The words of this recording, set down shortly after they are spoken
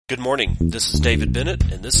Good morning. This is David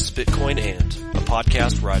Bennett, and this is Bitcoin And, a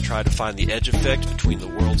podcast where I try to find the edge effect between the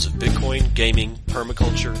worlds of Bitcoin, gaming,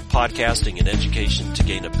 permaculture, podcasting, and education to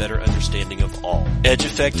gain a better understanding of all. Edge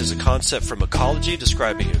effect is a concept from ecology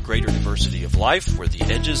describing a greater diversity of life where the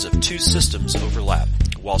edges of two systems overlap.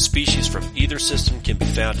 While species from either system can be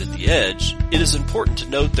found at the edge, it is important to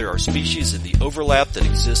note there are species in the overlap that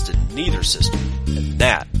exist in neither system, and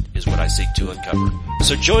that is what I seek to uncover.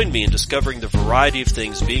 So join me in discovering the variety of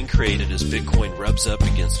things being created as Bitcoin rubs up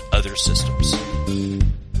against other systems.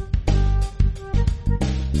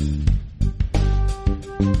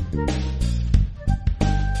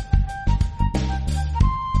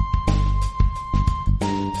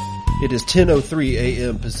 It is 10:03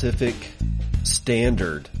 a.m. Pacific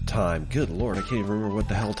Standard Time. Good Lord, I can't even remember what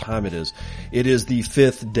the hell time it is. It is the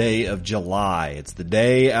 5th day of July. It's the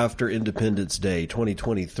day after Independence Day,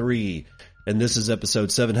 2023. And this is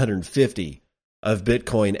episode 750 of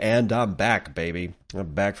Bitcoin. And I'm back, baby.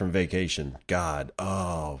 I'm back from vacation. God,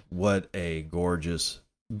 oh, what a gorgeous,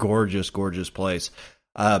 gorgeous, gorgeous place.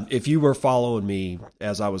 If you were following me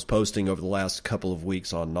as I was posting over the last couple of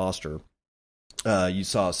weeks on Nostr, you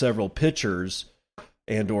saw several pictures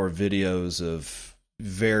and or videos of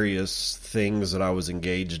various things that I was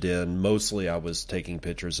engaged in. Mostly I was taking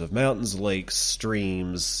pictures of mountains, lakes,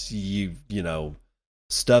 streams, you know,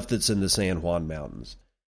 stuff that's in the San Juan Mountains.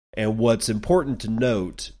 And what's important to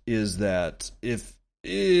note is that if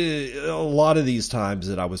a lot of these times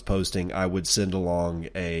that I was posting, I would send along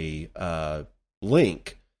a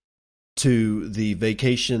link to the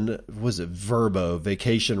vacation, was it Verbo,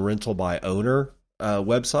 Vacation Rental by Owner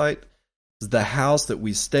website. The house that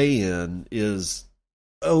we stay in is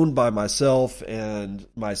owned by myself and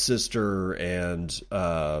my sister and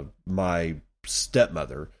my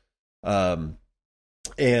stepmother.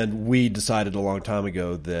 And we decided a long time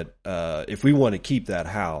ago that if we want to keep that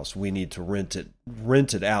house, we need to rent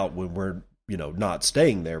it out when we're, not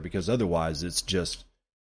staying there, because otherwise it's just,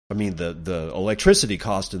 the electricity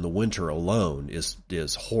cost in the winter alone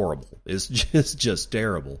is horrible. It's just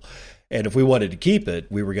terrible. And if we wanted to keep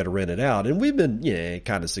it, we were going to rent it out. And we've been,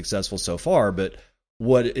 kind of successful so far. But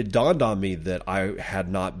what it dawned on me that I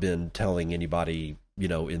had not been telling anybody,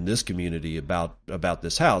 in this community about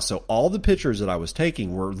this house. So all the pictures that I was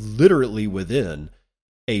taking were literally within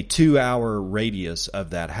a 2-hour radius of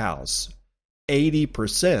that house.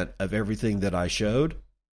 80% of everything that I showed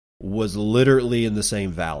was literally in the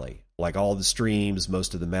same valley. Like all the streams,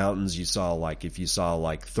 most of the mountains you saw, if you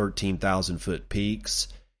saw 13,000 foot peaks.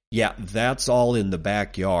 Yeah, that's all in the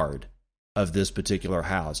backyard of this particular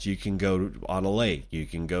house. You can go on a lake, you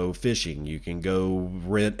can go fishing, you can go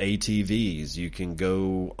rent ATVs, you can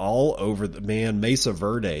go all over Mesa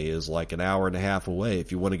Verde is like an hour and a half away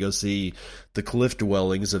if you want to go see the cliff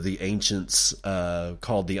dwellings of the ancients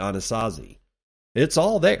called the Anasazi. It's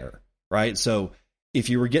all there, right? So if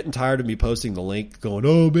you were getting tired of me posting the link going,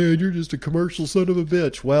 oh man, you're just a commercial son of a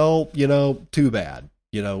bitch. Well, too bad.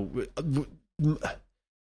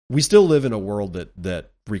 We still live in a world that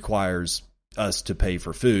requires us to pay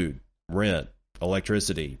for food, rent,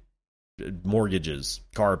 electricity, mortgages,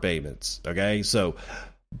 car payments, okay? So,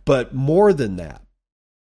 but more than that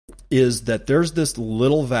is that there's this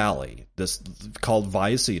little valley, this called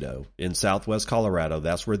Vallecito in southwest Colorado.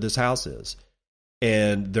 That's where this house is.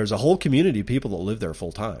 And there's a whole community of people that live there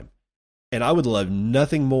full time. And I would love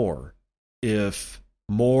nothing more if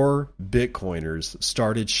more Bitcoiners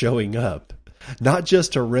started showing up, not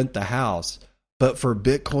just to rent the house, but for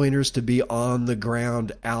Bitcoiners to be on the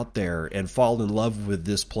ground out there and fall in love with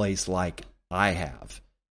this place like I have.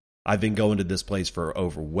 I've been going to this place for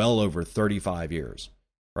well over 35 years,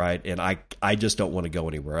 right? And I just don't want to go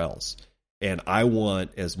anywhere else. And I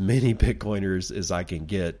want as many Bitcoiners as I can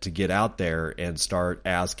get to get out there and start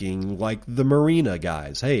asking the marina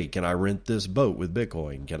guys, hey, can I rent this boat with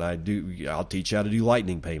Bitcoin? I'll teach you how to do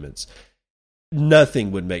lightning payments.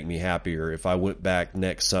 Nothing would make me happier if I went back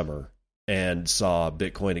next summer and saw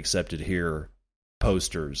Bitcoin accepted here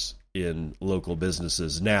posters in local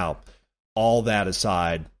businesses. Now, all that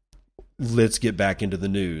aside, let's get back into the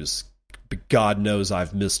news. God knows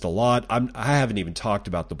I've missed a lot. I haven't even talked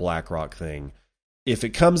about the BlackRock thing. If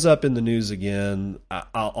it comes up in the news again,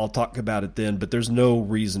 I'll talk about it then, but there's no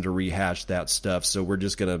reason to rehash that stuff. So we're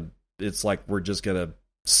just going to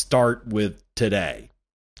start with today,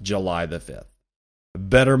 July the 5th.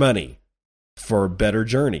 Better money for better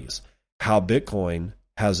journeys. How Bitcoin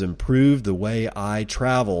has improved the way I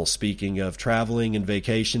travel. Speaking of traveling and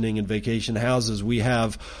vacationing and vacation houses, we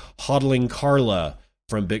have Hodling Carla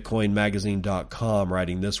from BitcoinMagazine.com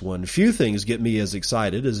writing this one. Few things get me as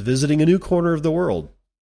excited as visiting a new corner of the world.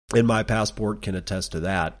 And my passport can attest to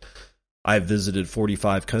that. I've visited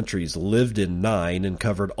 45 countries, lived in 9, and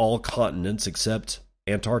covered all continents except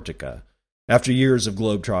Antarctica. After years of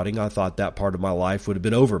globetrotting, I thought that part of my life would have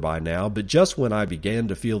been over by now, but just when I began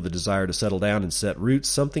to feel the desire to settle down and set roots,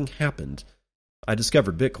 something happened. I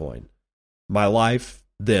discovered Bitcoin. My life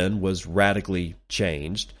then was radically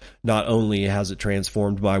changed. Not only has it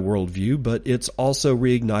transformed my worldview, but it's also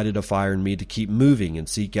reignited a fire in me to keep moving and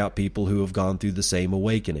seek out people who have gone through the same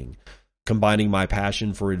awakening. Combining my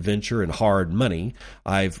passion for adventure and hard money,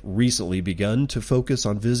 I've recently begun to focus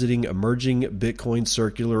on visiting emerging Bitcoin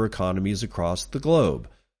circular economies across the globe.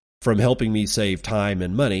 From helping me save time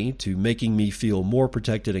and money to making me feel more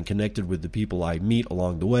protected and connected with the people I meet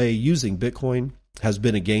along the way, using Bitcoin has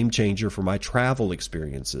been a game changer for my travel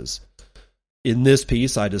experiences. In this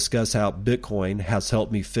piece, I discuss how Bitcoin has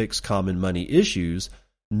helped me fix common money issues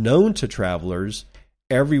known to travelers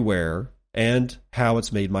everywhere and how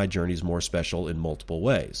it's made my journeys more special in multiple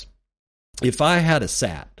ways. If I had a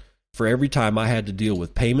SAT for every time I had to deal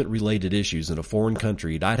with payment-related issues in a foreign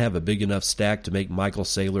country, I'd have a big enough stack to make Michael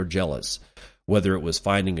Saylor jealous. Whether it was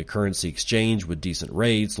finding a currency exchange with decent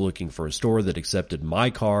rates, looking for a store that accepted my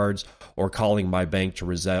cards, or calling my bank to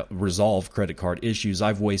resolve credit card issues,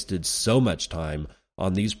 I've wasted so much time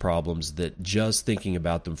on these problems that just thinking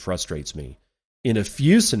about them frustrates me. In a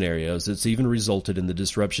few scenarios, it's even resulted in the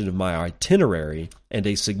disruption of my itinerary and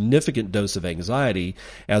a significant dose of anxiety,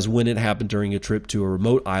 as when it happened during a trip to a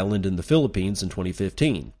remote island in the Philippines in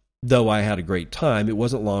 2015. Though I had a great time, it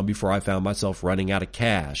wasn't long before I found myself running out of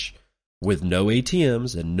cash, with no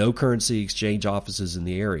ATMs and no currency exchange offices in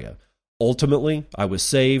the area. Ultimately, I was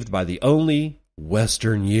saved by the only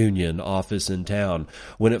Western Union office in town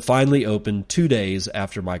when it finally opened 2 days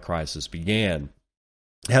after my crisis began.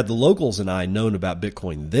 Had the locals and I known about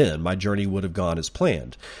Bitcoin then, my journey would have gone as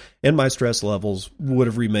planned, and my stress levels would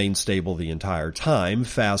have remained stable the entire time.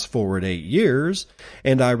 Fast forward 8 years,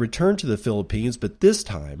 and I returned to the Philippines, but this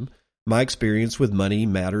time, my experience with money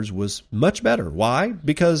matters was much better. Why?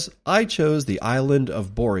 Because I chose the island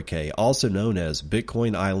of Boracay, also known as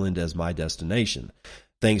Bitcoin Island, as my destination.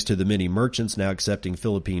 Thanks to the many merchants now accepting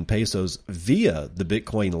Philippine pesos via the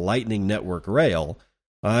Bitcoin Lightning Network rail,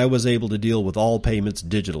 I was able to deal with all payments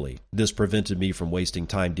digitally. This prevented me from wasting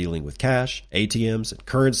time dealing with cash, ATMs, and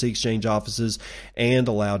currency exchange offices, and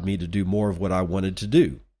allowed me to do more of what I wanted to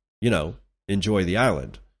do. Enjoy the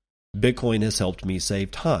island. Bitcoin has helped me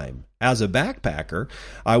save time. As a backpacker,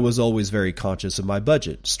 I was always very conscious of my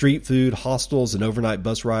budget. Street food, hostels, and overnight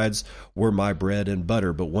bus rides were my bread and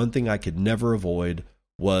butter, but one thing I could never avoid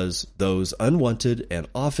was those unwanted and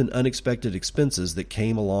often unexpected expenses that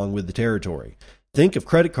came along with the territory. Think of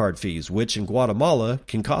credit card fees, which in Guatemala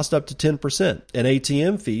can cost up to 10%, and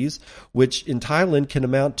ATM fees, which in Thailand can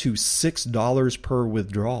amount to $6 per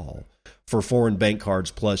withdrawal for foreign bank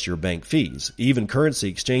cards plus your bank fees. Even currency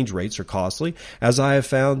exchange rates are costly, as I have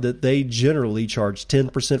found that they generally charge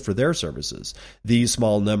 10% for their services. These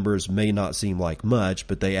small numbers may not seem like much,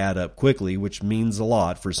 but they add up quickly, which means a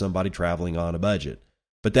lot for somebody traveling on a budget.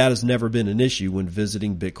 But that has never been an issue when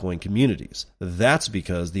visiting Bitcoin communities. That's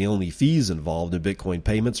because the only fees involved in Bitcoin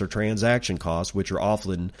payments are transaction costs, which are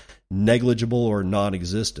often negligible or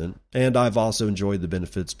non-existent. And I've also enjoyed the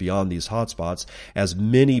benefits beyond these hotspots, as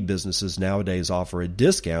many businesses nowadays offer a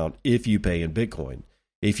discount if you pay in Bitcoin.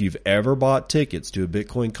 If you've ever bought tickets to a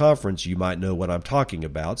Bitcoin conference, you might know what I'm talking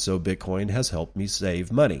about, so Bitcoin has helped me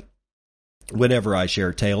save money. Whenever I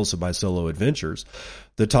share tales of my solo adventures,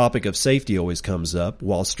 the topic of safety always comes up.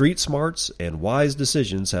 While street smarts and wise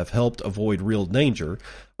decisions have helped avoid real danger,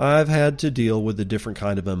 I've had to deal with a different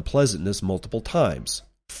kind of unpleasantness multiple times.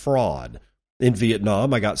 Fraud. In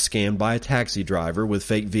Vietnam, I got scammed by a taxi driver with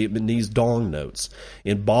fake Vietnamese dong notes.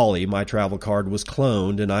 In Bali, my travel card was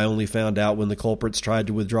cloned, and I only found out when the culprits tried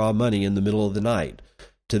to withdraw money in the middle of the night.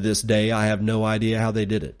 To this day, I have no idea how they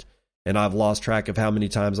did it. And I've lost track of how many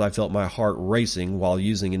times I felt my heart racing while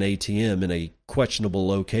using an ATM in a questionable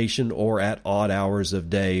location or at odd hours of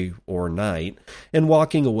day or night, and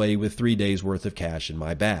walking away with 3 days' worth of cash in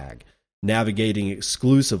my bag. Navigating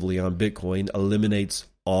exclusively on Bitcoin eliminates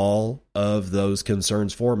all of those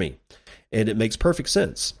concerns for me, and it makes perfect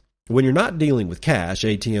sense. When you're not dealing with cash,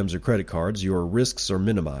 ATMs, or credit cards, your risks are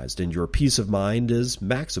minimized and your peace of mind is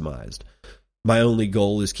maximized. My only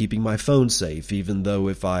goal is keeping my phone safe, even though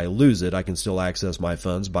if I lose it, I can still access my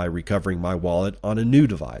funds by recovering my wallet on a new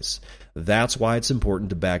device. That's why it's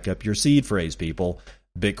important to back up your seed phrase, people.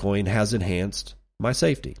 Bitcoin has enhanced my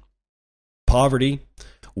safety. Poverty.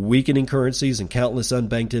 Weakening currencies and countless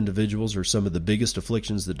unbanked individuals are some of the biggest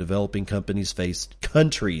afflictions that developing countries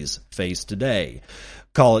face today.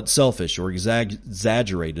 Call it selfish or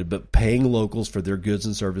exaggerated, but paying locals for their goods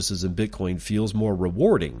and services in Bitcoin feels more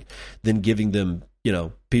rewarding than giving them,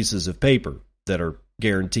 pieces of paper that are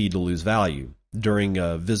guaranteed to lose value. During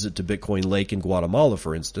a visit to Bitcoin Lake in Guatemala,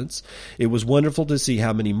 for instance, it was wonderful to see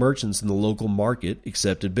how many merchants in the local market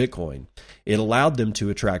accepted Bitcoin. It allowed them to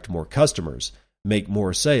attract more customers, make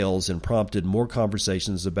more sales, and prompted more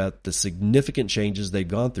conversations about the significant changes they've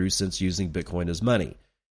gone through since using Bitcoin as money.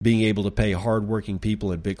 Being able to pay hardworking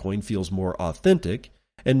people in Bitcoin feels more authentic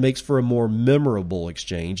and makes for a more memorable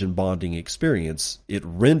exchange and bonding experience. It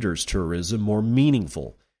renders tourism more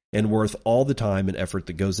meaningful and worth all the time and effort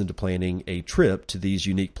that goes into planning a trip to these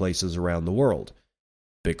unique places around the world.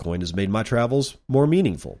 Bitcoin has made my travels more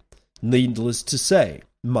meaningful. Needless to say,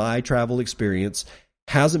 my travel experience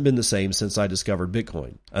hasn't been the same since I discovered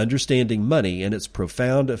Bitcoin. Understanding money and its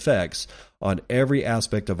profound effects on every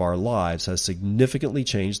aspect of our lives has significantly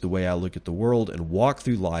changed the way I look at the world and walk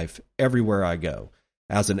through life everywhere I go.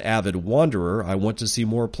 As an avid wanderer, I want to see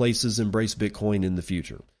more places embrace Bitcoin in the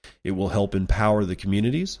future. It will help empower the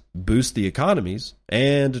communities, boost the economies,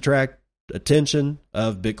 and attract attention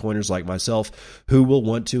of Bitcoiners like myself who will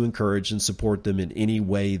want to encourage and support them in any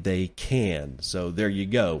way they can. So there you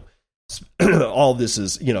go. All this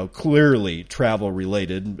is, clearly travel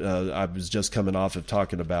related. I was just coming off of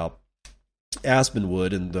talking about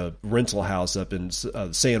Aspenwood and the rental house up in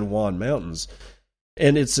San Juan Mountains.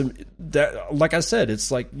 And it's that, like I said,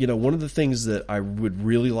 it's like, one of the things that I would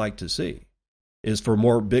really like to see is for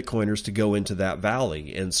more Bitcoiners to go into that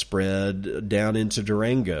valley and spread down into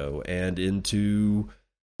Durango and into,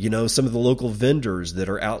 some of the local vendors that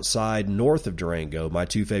are outside north of Durango. My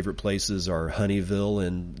two favorite places are Honeyville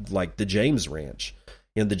and like the James Ranch.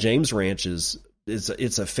 And the James Ranch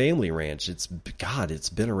it's a family ranch. It's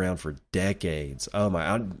been around for decades.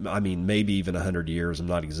 I mean, maybe even 100 years. I'm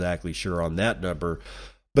not exactly sure on that number,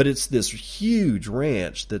 but it's this huge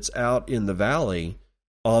ranch that's out in the valley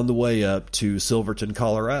on the way up to Silverton,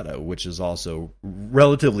 Colorado, which is also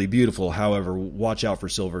relatively beautiful. However, watch out for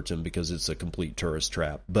Silverton because it's a complete tourist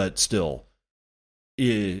trap. But still,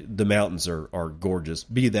 the mountains are gorgeous.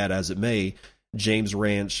 Be that as it may, James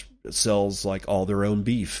Ranch sells like all their own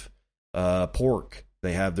beef, pork.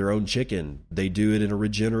 They have their own chicken. They do it in a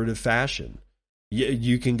regenerative fashion.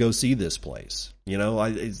 You can go see this place.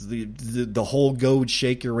 The whole go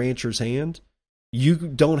shake your rancher's hand. You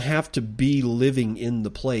don't have to be living in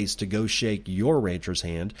the place to go shake your rancher's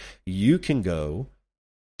hand. You can go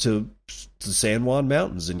to the San Juan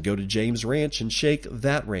Mountains and go to James Ranch and shake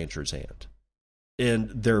that rancher's hand.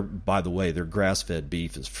 And by the way, their grass-fed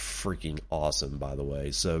beef is freaking awesome, by the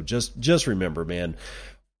way. So just remember, man,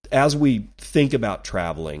 as we think about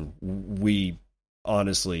traveling, we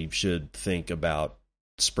honestly should think about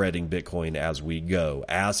spreading Bitcoin as we go,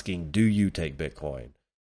 asking, do you take Bitcoin?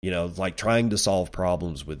 Like trying to solve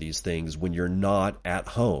problems with these things when you're not at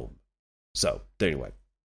home. So, anyway.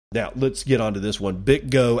 Now, let's get on to this one.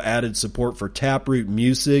 BitGo added support for Taproot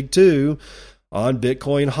Musig, too, on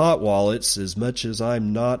Bitcoin hot wallets. As much as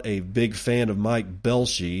I'm not a big fan of Mike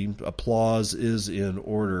Belshi, applause is in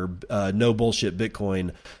order. No Bullshit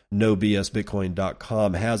Bitcoin,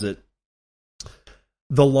 NoBSBitcoin.com has it.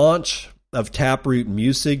 The launch of Taproot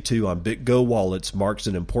Musig 2 on BitGo wallets marks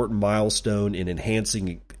an important milestone in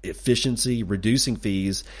enhancing efficiency, reducing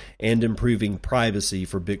fees, and improving privacy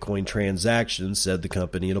for Bitcoin transactions, said the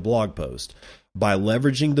company in a blog post. By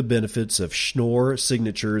leveraging the benefits of Schnorr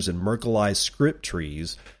signatures and Merkleized script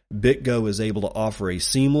trees, BitGo is able to offer a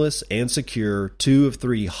seamless and secure 2 of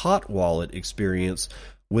 3 hot wallet experience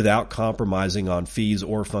without compromising on fees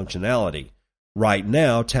or functionality. Right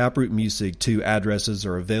now, Taproot Musig 2 addresses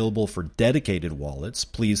are available for dedicated wallets.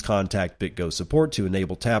 Please contact BitGo support to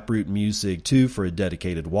enable Taproot Musig 2 for a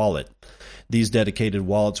dedicated wallet. These dedicated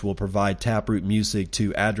wallets will provide Taproot Musig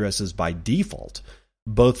 2 addresses by default,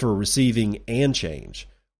 both for receiving and change.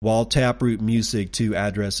 While Taproot Musig 2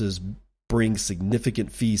 addresses bring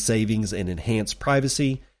significant fee savings and enhanced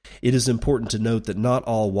privacy, it is important to note that not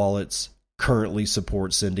all wallets currently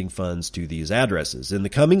support sending funds to these addresses. In the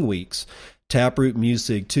coming weeks, Taproot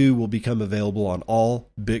Musig 2 will become available on all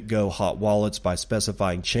BitGo hot wallets by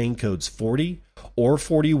specifying chain codes 40 or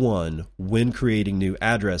 41 when creating new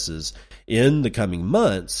addresses. In the coming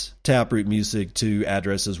months, Taproot Musig 2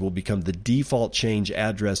 addresses will become the default change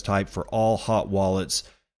address type for all hot wallets,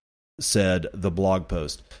 said the blog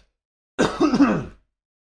post.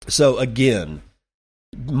 So again,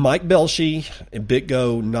 Mike Belshi and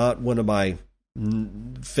BitGo, not one of my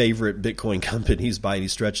favorite Bitcoin companies by any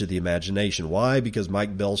stretch of the imagination. Why? Because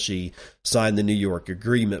Mike Belshie signed the New York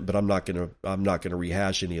agreement, but I'm not going to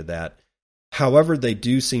rehash any of that. However, they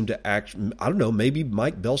do seem to act. I don't know. Maybe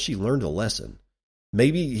Mike Belshie learned a lesson.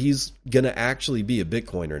 Maybe he's going to actually be a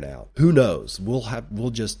Bitcoiner now. Who knows? We'll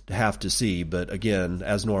just have to see. But again,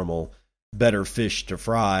 as normal, better fish to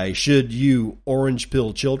fry. Should you orange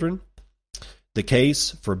pill children? The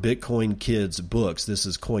Case for Bitcoin Kids books. This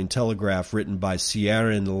is Cointelegraph, written by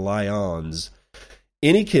Sierra Lyons.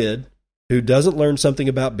 Any kid who doesn't learn something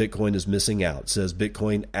about Bitcoin is missing out, says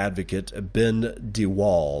Bitcoin advocate Ben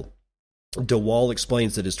DeWall. DeWall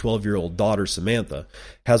explains that his 12-year-old daughter, Samantha,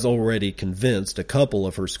 has already convinced a couple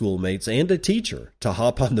of her schoolmates and a teacher to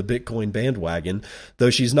hop on the Bitcoin bandwagon, though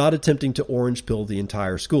she's not attempting to orange pill the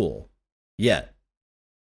entire school yet.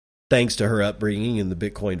 Thanks to her upbringing in the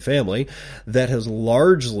Bitcoin family that has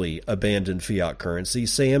largely abandoned fiat currency,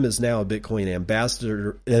 Sam is now a Bitcoin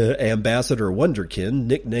ambassador wonderkin,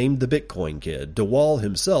 nicknamed the Bitcoin Kid. DeWall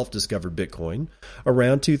himself discovered Bitcoin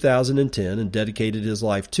around 2010 and dedicated his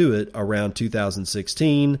life to it around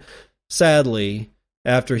 2016. Sadly,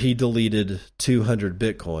 after he deleted 200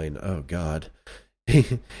 Bitcoin. Oh, God.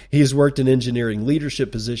 He's worked in engineering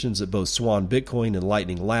leadership positions at both Swan Bitcoin and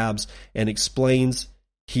Lightning Labs, and explains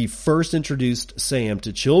he first introduced Sam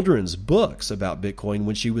to children's books about Bitcoin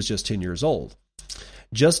when she was just 10 years old.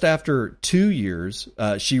 Just after 2 years,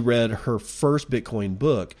 she read her first Bitcoin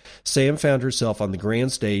book. Sam found herself on the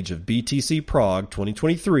grand stage of BTC Prague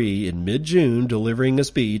 2023 in mid-June, delivering a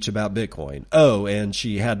speech about Bitcoin. Oh, and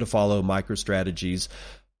she had to follow MicroStrategy's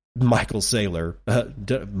Michael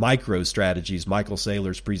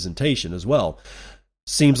Saylor's presentation as well.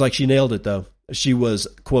 Seems like she nailed it, though. She was,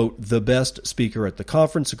 quote, the best speaker at the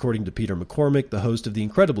conference, according to Peter McCormick, the host of the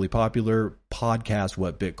incredibly popular podcast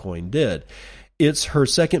What Bitcoin Did. It's her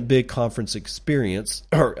second big conference appearance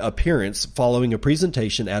following a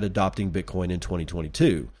presentation at Adopting Bitcoin in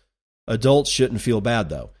 2022. Adults shouldn't feel bad,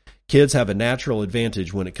 though. Kids have a natural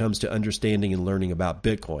advantage when it comes to understanding and learning about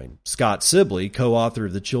Bitcoin. Scott Sibley, co-author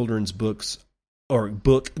of the children's book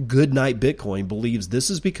Goodnight Bitcoin, believes this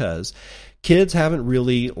is because kids haven't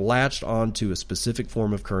really latched onto a specific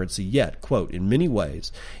form of currency yet. Quote, in many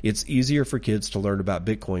ways, it's easier for kids to learn about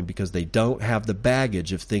Bitcoin because they don't have the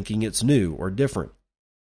baggage of thinking it's new or different.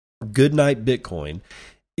 Goodnight Bitcoin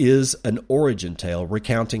is an origin tale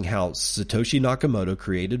recounting how Satoshi Nakamoto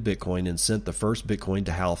created Bitcoin and sent the first Bitcoin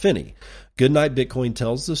to Hal Finney. Goodnight Bitcoin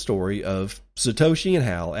tells the story of Satoshi and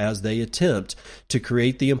Hal as they attempt to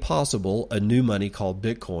create the impossible, a new money called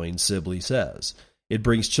Bitcoin, Sibley says. It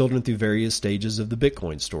brings children through various stages of the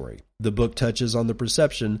Bitcoin story. The book touches on the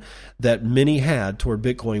perception that many had toward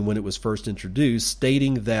Bitcoin when it was first introduced,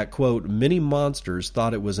 stating that, quote, many monsters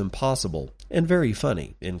thought it was impossible and very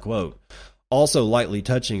funny, end quote. Also lightly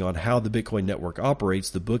touching on how the Bitcoin network operates,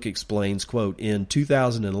 the book explains, quote, in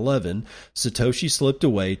 2011, Satoshi slipped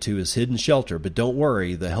away to his hidden shelter, but don't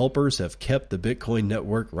worry, the helpers have kept the Bitcoin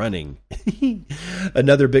network running.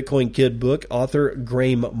 Another Bitcoin Kid book, author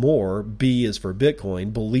Graham Moore, B is for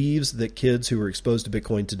Bitcoin, believes that kids who are exposed to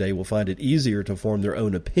Bitcoin today will find it easier to form their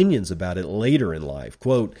own opinions about it later in life.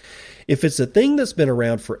 Quote, if it's a thing that's been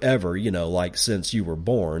around forever, like since you were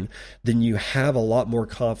born, then you have a lot more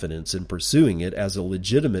confidence in pursuing it as a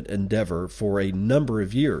legitimate endeavor for a number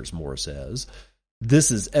of years, Moore says. This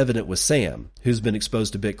is evident with Sam, who's been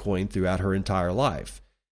exposed to Bitcoin throughout her entire life.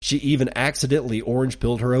 She even accidentally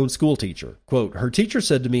orange-pilled her own school teacher. Quote, her teacher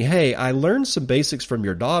said to me, hey, I learned some basics from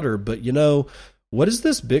your daughter, but what is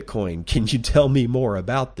this Bitcoin? Can you tell me more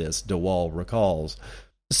about this? DeWall recalls.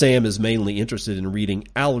 Sam is mainly interested in reading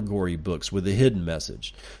allegory books with a hidden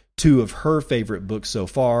message. Two of her favorite books so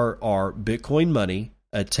far are Bitcoin Money,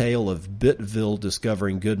 A Tale of Bitville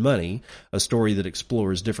Discovering Good Money, a story that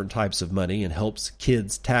explores different types of money and helps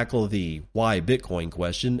kids tackle the why Bitcoin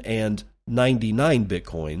question, and 99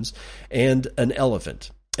 Bitcoins, and An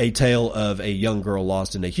Elephant, a tale of a young girl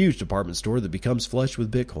lost in a huge department store that becomes flush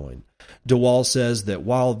with Bitcoin. DeWall says that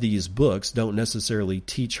while these books don't necessarily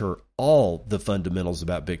teach her all the fundamentals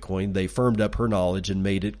about Bitcoin, they firmed up her knowledge and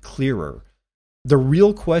made it clearer. The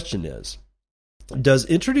real question is, does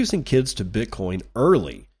introducing kids to Bitcoin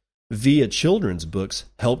early via children's books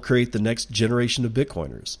help create the next generation of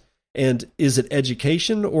Bitcoiners? And is it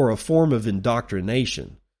education or a form of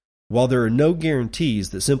indoctrination? While there are no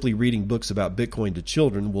guarantees that simply reading books about Bitcoin to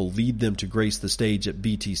children will lead them to grace the stage at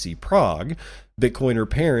BTC Prague, Bitcoiner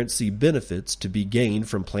parents see benefits to be gained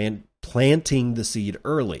from planting the seed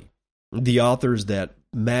early. The authors that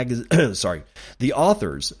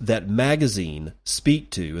magazine speak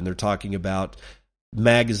to, and they're talking about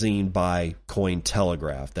magazine by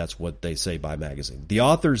Cointelegraph. That's what they say by magazine. The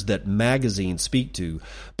authors that magazines speak to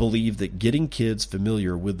believe that getting kids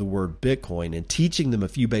familiar with the word Bitcoin and teaching them a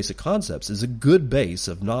few basic concepts is a good base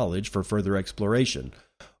of knowledge for further exploration.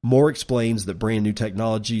 Moore explains that brand new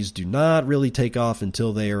technologies do not really take off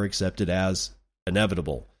until they are accepted as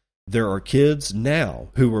inevitable. There are kids now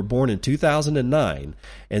who were born in 2009,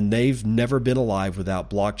 and they've never been alive without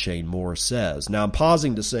blockchain, Moore says. Now, I'm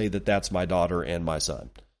pausing to say that that's my daughter and my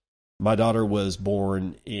son. My daughter was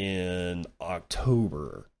born in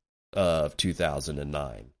October of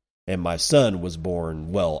 2009, and my son was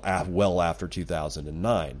born well after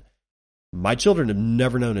 2009. My children have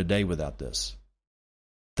never known a day without this.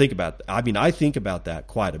 I think about that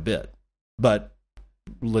quite a bit, but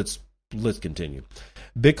let's continue.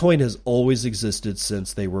 Bitcoin has always existed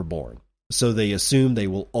since they were born, so they assume they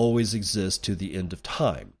will always exist to the end of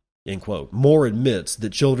time, end quote. Moore admits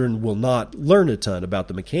that children will not learn a ton about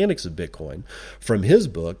the mechanics of Bitcoin from his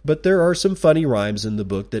book, but there are some funny rhymes in the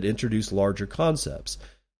book that introduce larger concepts.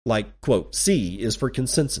 Like, quote, C is for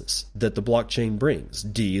consensus that the blockchain brings.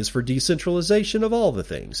 D is for decentralization of all the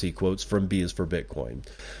things. He quotes from B is for Bitcoin.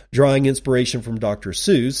 Drawing inspiration from Dr.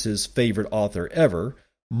 Seuss, his favorite author ever,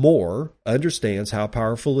 Moore understands how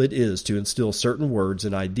powerful it is to instill certain words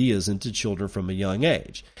and ideas into children from a young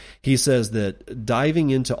age. He says that diving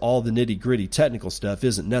into all the nitty-gritty technical stuff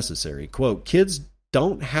isn't necessary. Quote, kids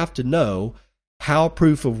don't have to know how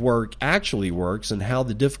proof of work actually works and how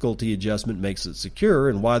the difficulty adjustment makes it secure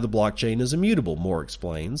and why the blockchain is immutable, Moore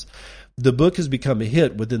explains. The book has become a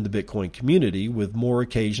hit within the Bitcoin community, with Moore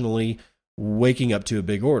occasionally waking up to a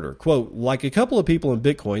big order. Quote, like a couple of people in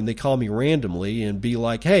Bitcoin, they call me randomly and be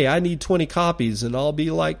like, hey, I need 20 copies, and I'll be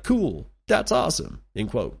like, cool, that's awesome, end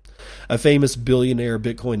quote. A famous billionaire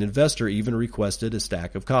Bitcoin investor even requested a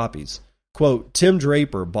stack of copies. Quote, Tim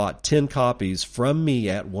Draper bought 10 copies from me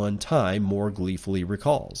at one time, Moore gleefully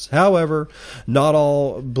recalls. However, not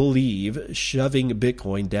all believe shoving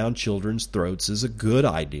Bitcoin down children's throats is a good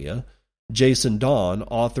idea. Jason Dawn,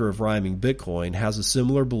 author of Rhyming Bitcoin, has a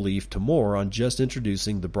similar belief to Moore on just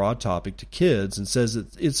introducing the broad topic to kids and says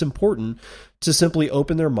that it's important to simply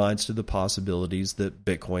open their minds to the possibilities that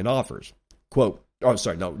Bitcoin offers. Quote,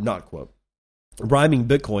 not quote. Rhyming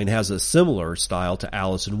Bitcoin has a similar style to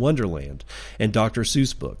Alice in Wonderland and Dr.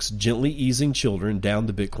 Seuss books, gently easing children down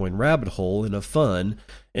the Bitcoin rabbit hole in a fun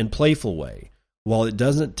and playful way. While it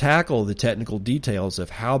doesn't tackle the technical details of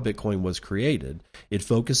how Bitcoin was created, it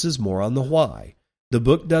focuses more on the why. The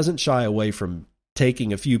book doesn't shy away from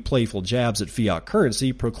taking a few playful jabs at fiat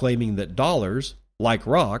currency, proclaiming that dollars, like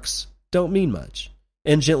rocks, don't mean much,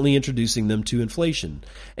 and gently introducing them to inflation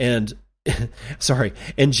in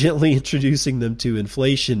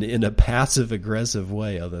a passive-aggressive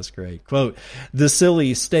way. Oh, that's great. Quote, the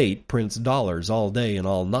silly state prints dollars all day and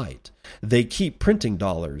all night. They keep printing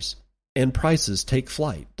dollars, and prices take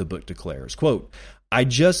flight, the book declares. Quote, I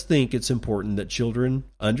just think it's important that children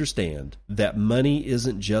understand that money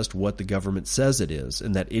isn't just what the government says it is,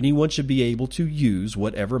 and that anyone should be able to use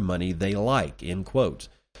whatever money they like, end quote.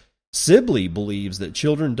 Sibley believes that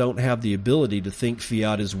children don't have the ability to think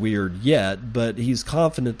fiat is weird yet, but he's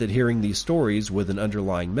confident that hearing these stories with an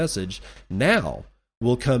underlying message now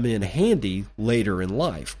will come in handy later in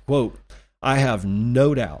life. Quote, I have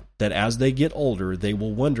no doubt that as they get older, they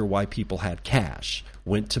will wonder why people had cash,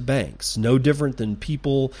 went to banks. No different than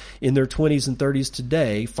people in their 20s and 30s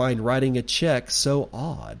today find writing a check so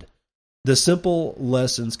odd. The simple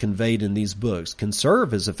lessons conveyed in these books can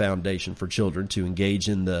serve as a foundation for children to engage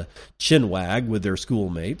in the chinwag with their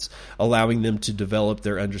schoolmates, allowing them to develop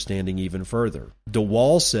their understanding even further.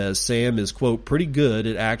 DeWall says Sam is, quote, pretty good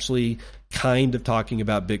at actually kind of talking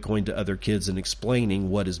about Bitcoin to other kids and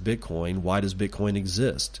explaining what is Bitcoin, why does Bitcoin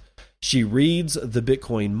exist. She reads the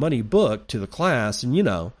Bitcoin Money book to the class,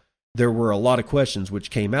 and, there were a lot of questions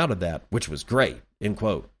which came out of that, which was great, end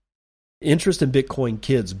quote. Interest in Bitcoin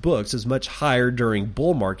Kids books is much higher during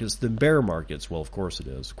bull markets than bear markets. Well, of course it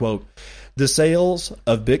is. Quote, the sales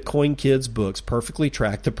of Bitcoin Kids books perfectly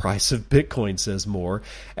track the price of Bitcoin, says Moore,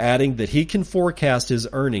 adding that he can forecast his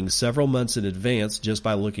earnings several months in advance just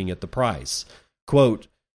by looking at the price. Quote,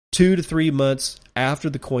 2 to 3 months after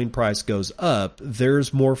the coin price goes up,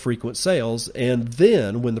 there's more frequent sales, and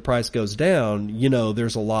then when the price goes down,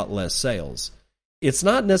 there's a lot less sales. It's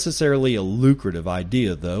not necessarily a lucrative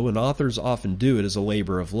idea, though, and authors often do it as a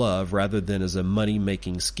labor of love rather than as a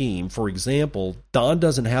money-making scheme. For example, Don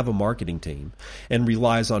doesn't have a marketing team and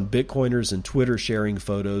relies on Bitcoiners and Twitter sharing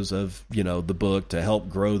photos of, the book to help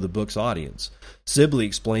grow the book's audience. Sibley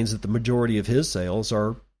explains that the majority of his sales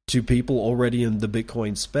are to people already in the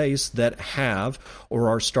Bitcoin space that have or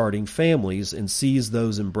are starting families, and sees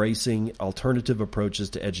those embracing alternative approaches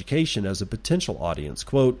to education as a potential audience.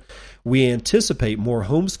 Quote, "We anticipate more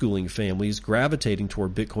homeschooling families gravitating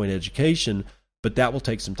toward Bitcoin education, but that will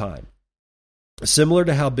take some time. Similar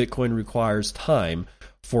to how Bitcoin requires time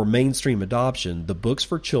for mainstream adoption, the books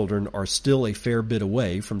for children are still a fair bit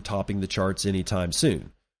away from topping the charts anytime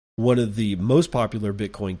soon. One of the most popular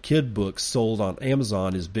Bitcoin kid books sold on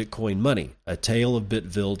Amazon is Bitcoin Money, A Tale of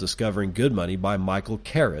Bitville Discovering Good Money by Michael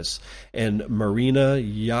Karras and Marina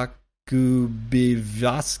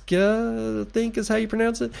Yakubivaska, I think is how you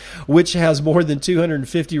pronounce it, which has more than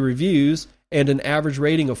 250 reviews and an average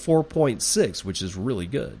rating of 4.6, which is really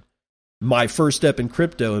good. My First Step in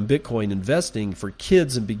Crypto and Bitcoin Investing for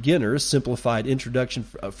Kids and Beginners, Simplified Introduction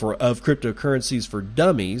of Cryptocurrencies for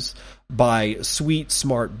Dummies by Sweet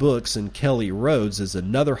Smart Books and Kelly Rhodes is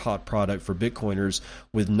another hot product for Bitcoiners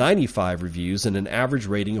with 95 reviews and an average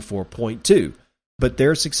rating of 4.2, but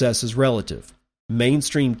their success is relative.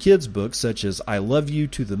 Mainstream kids books such as I Love You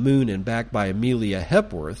to the Moon and Back by Amelia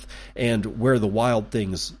Hepworth and Where the Wild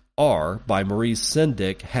Things Are by Maurice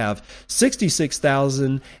Sendak have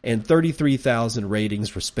 66,000 and 33,000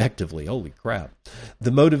 ratings respectively. Holy crap.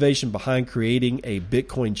 The motivation behind creating a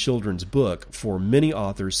Bitcoin children's book for many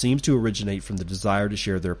authors seems to originate from the desire to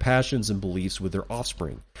share their passions and beliefs with their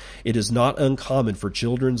offspring. It is not uncommon for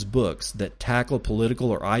children's books that tackle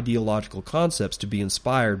political or ideological concepts to be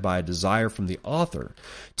inspired by a desire from the author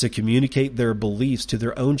to communicate their beliefs to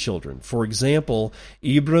their own children. For example,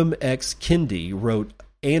 Ibram X. Kendi wrote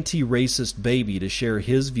Anti-Racist Baby to share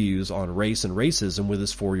his views on race and racism with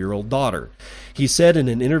his 4-year-old daughter. He said in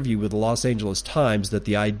an interview with the Los Angeles Times that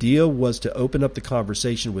the idea was to open up the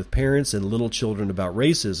conversation with parents and little children about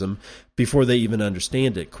racism before they even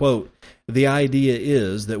understand it. Quote, "The idea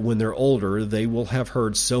is that when they're older, they will have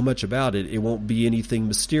heard so much about it, it won't be anything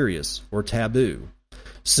mysterious or taboo."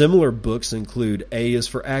 Similar books include A is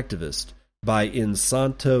for Activist by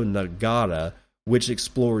Insanto Nagara, which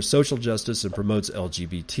explores social justice and promotes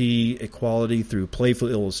LGBT equality through playful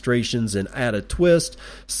illustrations, and Add a Twist,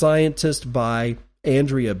 Scientist by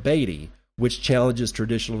Andrea Beatty, which challenges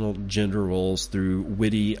traditional gender roles through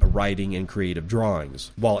witty writing and creative drawings.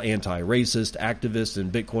 While anti-racist, activists,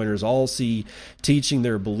 and Bitcoiners all see teaching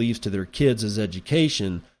their beliefs to their kids as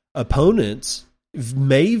education, opponents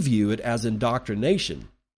may view it as indoctrination.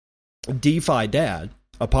 DeFi Dad,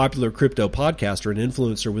 a popular crypto podcaster and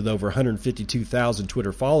influencer with over 152,000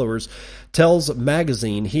 Twitter followers, tells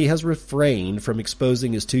Magazine he has refrained from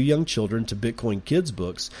exposing his 2 young children to Bitcoin kids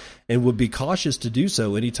books and would be cautious to do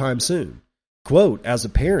so anytime soon. Quote, "As a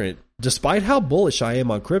parent, despite how bullish I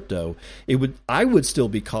am on crypto, I would still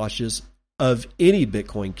be cautious of any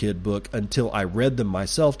Bitcoin kid book until I read them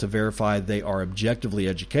myself to verify they are objectively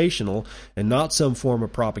educational and not some form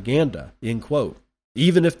of propaganda." End quote.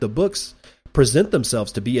 Even if the books present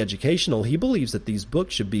themselves to be educational, he believes that these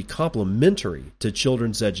books should be complementary to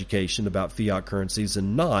children's education about fiat currencies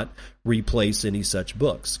and not replace any such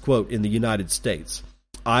books. Quote, "In the United States,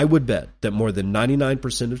 I would bet that more than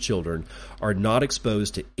 99% of children are not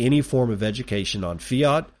exposed to any form of education on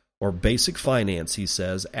fiat or basic finance," he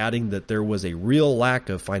says, adding that there was a real lack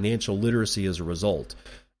of financial literacy as a result.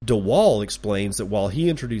 DeWall explains that while he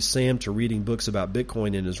introduced Sam to reading books about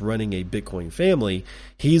Bitcoin and is running a Bitcoin family,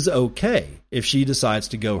 he's okay if she decides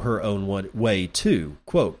to go her own way too.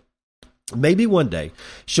 Quote, "Maybe one day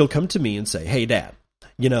she'll come to me and say, 'Hey, Dad,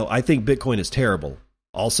 I think Bitcoin is terrible.'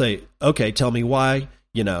 I'll say, 'Okay, tell me why,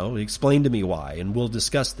 explain to me why, and we'll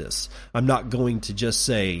discuss this. I'm not going to just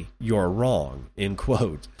say you're wrong,'" end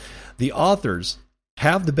quote. The authors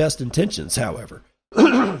have the best intentions, however.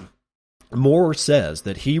 Moore says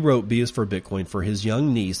that he wrote B is for Bitcoin for his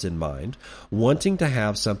young niece in mind, wanting to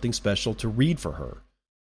have something special to read for her.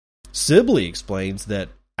 Sibley explains that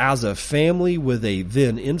as a family with a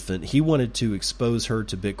then infant, he wanted to expose her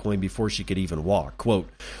to Bitcoin before she could even walk. Quote,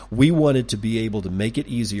 "We wanted to be able to make it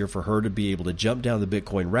easier for her to be able to jump down the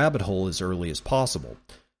Bitcoin rabbit hole as early as possible."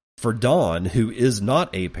 For Don, who is not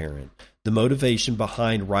a parent, the motivation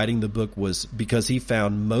behind writing the book was because he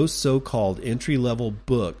found most so-called entry-level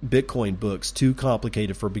Bitcoin books too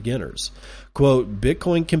complicated for beginners. Quote,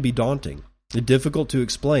 "Bitcoin can be daunting, difficult to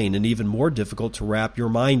explain, and even more difficult to wrap your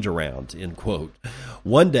mind around," end quote.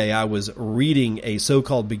 "One day I was reading a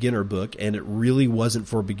so-called beginner book, and it really wasn't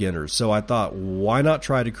for beginners, so I thought, why not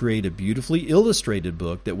try to create a beautifully illustrated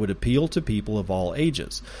book that would appeal to people of all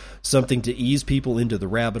ages, something to ease people into the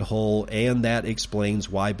rabbit hole, and that explains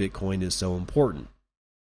why Bitcoin is so important."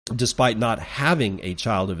 Despite not having a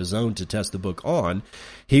child of his own to test the book on,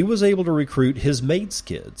 he was able to recruit his mate's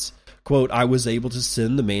kids. Quote, I was able to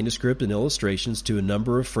send the manuscript and illustrations to a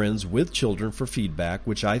number of friends with children for feedback,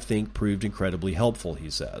 which I think proved incredibly helpful, he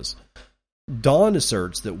says. Don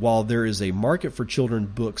asserts that while there is a market for children's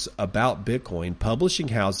books about Bitcoin, publishing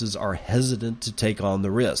houses are hesitant to take on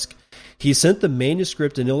the risk. He sent the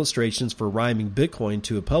manuscript and illustrations for Rhyming Bitcoin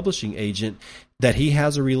to a publishing agent that he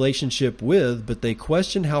has a relationship with, but they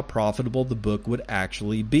question how profitable the book would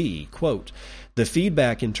actually be. Quote, the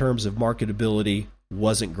feedback in terms of marketability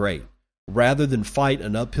wasn't great. Rather than fight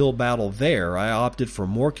an uphill battle there, I opted for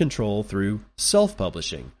more control through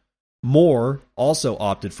self-publishing. Moore also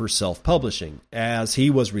opted for self-publishing, as he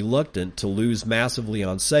was reluctant to lose massively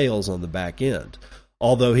on sales on the back end.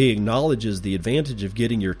 Although he acknowledges the advantage of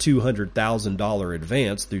getting your $200,000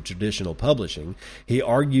 advance through traditional publishing, he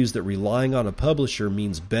argues that relying on a publisher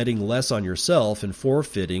means betting less on yourself and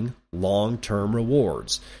forfeiting long-term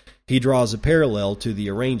rewards. He draws a parallel to the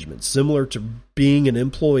arrangement, similar to being an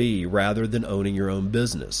employee rather than owning your own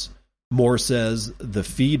business. Moore says the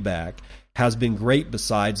feedback has been great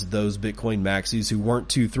besides those Bitcoin maxis who weren't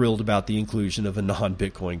too thrilled about the inclusion of a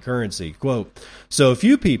non-Bitcoin currency. Quote, so a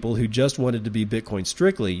few people who just wanted to be Bitcoin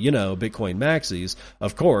strictly, Bitcoin maxis,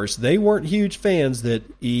 of course, they weren't huge fans that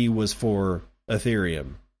E was for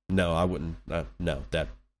Ethereum. No, I wouldn't.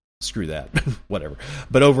 Screw that. Whatever.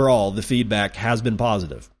 But overall, the feedback has been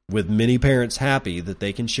positive, with many parents happy that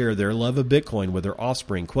they can share their love of Bitcoin with their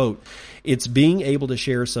offspring. Quote, it's being able to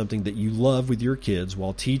share something that you love with your kids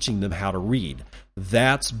while teaching them how to read.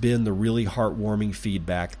 That's been the really heartwarming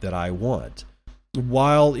feedback that I want.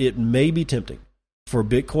 While it may be tempting for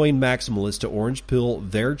Bitcoin maximalists to orange pill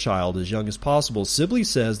their child as young as possible, Sibley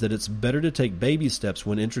says that it's better to take baby steps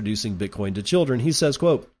when introducing Bitcoin to children. He says,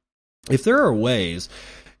 quote, if there are ways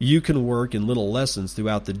you can work in little lessons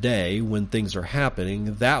throughout the day when things are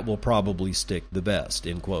happening, that will probably stick the best,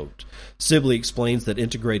 end quote. Sibley explains that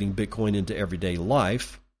integrating Bitcoin into everyday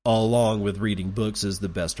life, along with reading books, is the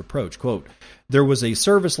best approach. Quote, there was a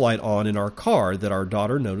service light on in our car that our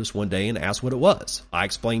daughter noticed one day and asked what it was. I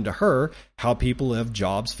explained to her how people have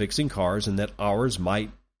jobs fixing cars and that ours might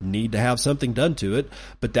need to have something done to it,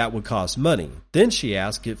 but that would cost money. Then she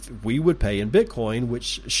asked if we would pay in Bitcoin,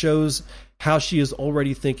 which shows how she is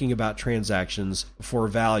already thinking about transactions for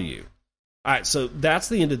value. All right, so that's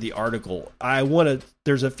the end of the article.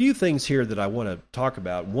 There's a few things here that I want to talk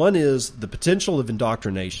about. One is the potential of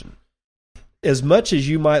indoctrination. As much as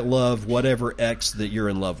you might love whatever X that you're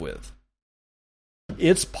in love with,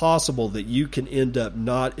 it's possible that you can end up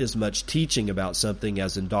not as much teaching about something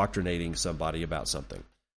as indoctrinating somebody about something.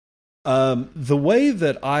 The way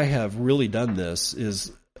that I have really done this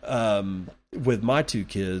is with my two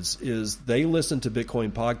kids is they listen to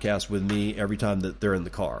Bitcoin podcasts with me every time that they're in the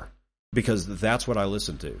car, because that's what I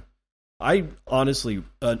listen to. I honestly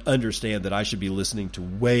understand that I should be listening to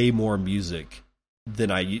way more music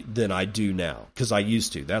than I do now, because I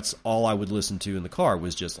used to. That's all I would listen to in the car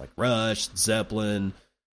was just like Rush, Zeppelin,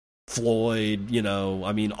 Floyd,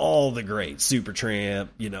 all the great Supertramp,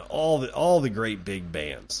 all the great big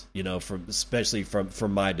bands, especially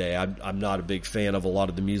from my day. I'm not a big fan of a lot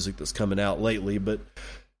of the music that's coming out lately, but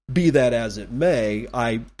be that as it may,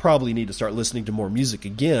 I probably need to start listening to more music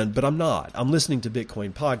again, but I'm not. I'm listening to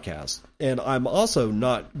Bitcoin podcasts, and I'm also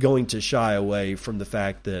not going to shy away from the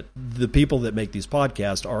fact that the people that make these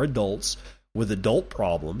podcasts are adults with adult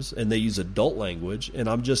problems, and they use adult language, and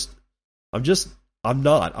I'm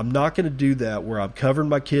not going to do that where I'm covering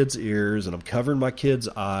my kids' ears and I'm covering my kids'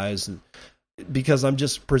 eyes, because I'm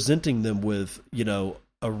just presenting them with,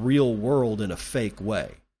 a real world in a fake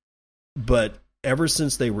way. But ever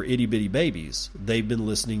since they were itty bitty babies, they've been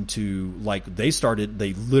listening to,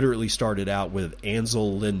 they literally started out with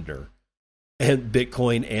Ansel Lindner and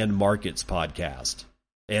Bitcoin and Markets podcast.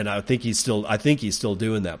 And I think he's still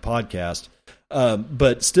doing that podcast.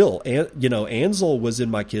 But still, Ansel was in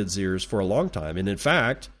my kids' ears for a long time. And in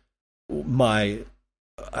fact,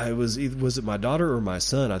 was it my daughter or my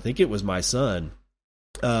son? I think it was my son.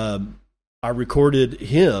 I recorded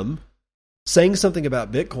him saying something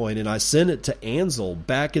about Bitcoin, and I sent it to Ansel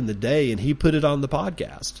back in the day, and he put it on the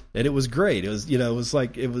podcast. And it was great.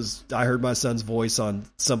 I heard my son's voice on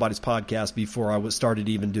somebody's podcast before I started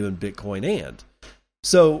even doing Bitcoin. And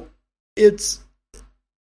so it's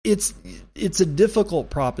a difficult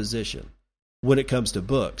proposition when it comes to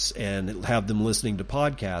books and have them listening to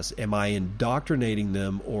podcasts. Am I indoctrinating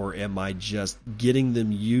them, or am I just getting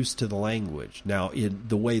them used to the language? Now, in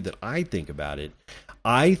the way that I think about it,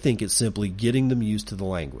 I think it's simply getting them used to the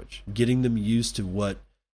language, getting them used to what,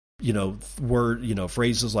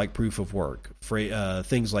 phrases like proof of work,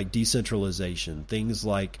 things like decentralization, things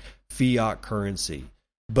like fiat currency.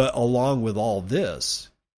 But along with all this,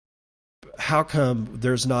 how come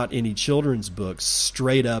there's not any children's books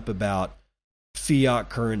straight up about fiat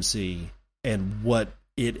currency and what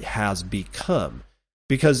it has become?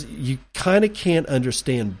 Because you kind of can't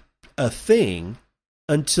understand a thing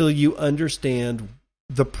until you understand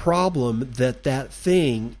the problem that that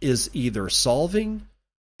thing is either solving,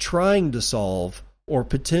 trying to solve, or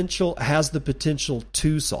has the potential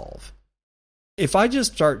to solve. If I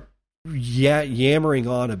just start yammering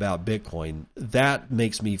on about Bitcoin, that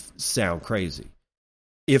makes me sound crazy.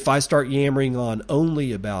 If I start yammering on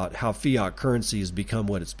only about how fiat currency has become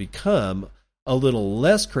what it's become, a little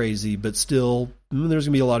less crazy, but still, there's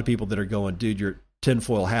going to be a lot of people that are going, dude, you're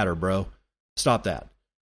tinfoil hatter, bro. Stop that.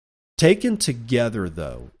 Taken together,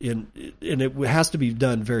 though, and it has to be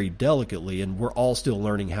done very delicately, and we're all still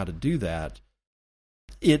learning how to do that,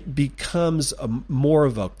 it becomes more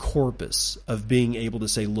of a corpus of being able to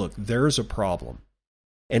say, look, there's a problem,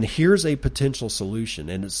 and here's a potential solution.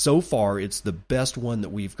 And so far, it's the best one that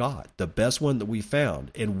we've got, the best one that we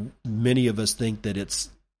found. And many of us think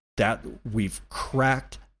that we've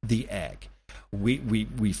cracked the egg.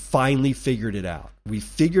 We finally figured it out. We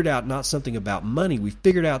figured out not something about money. We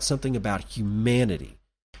figured out something about humanity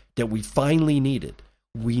that we finally needed.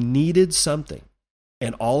 We needed something.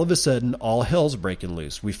 And all of a sudden, all hell's breaking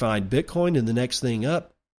loose. We find Bitcoin, and the next thing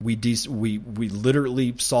up, we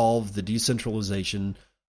literally solve the decentralization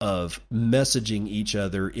of messaging each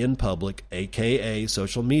other in public, aka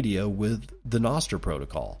social media, with the Nostr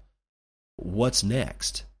protocol. What's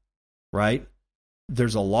next? Right?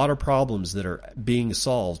 There's a lot of problems that are being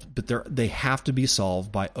solved, but they have to be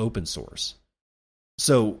solved by open source.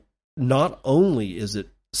 So not only is it,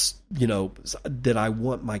 that I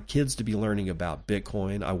want my kids to be learning about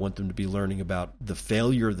Bitcoin, I want them to be learning about the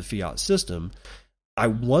failure of the fiat system. I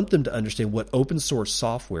want them to understand what open source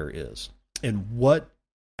software is and what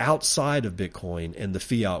outside of Bitcoin and the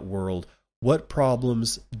fiat world, what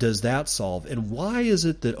problems does that solve? And why is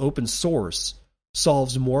it that open source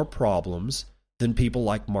solves more problems than people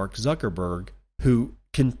like Mark Zuckerberg, who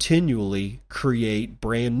continually create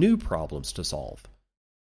brand new problems to solve?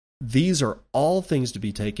 These are all things to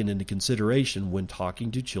be taken into consideration when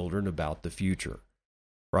talking to children about the future,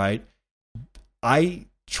 right? I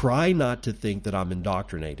try not to think that I'm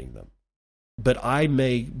indoctrinating them, but I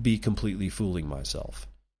may be completely fooling myself.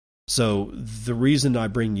 So the reason I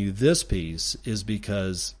bring you this piece is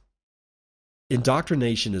because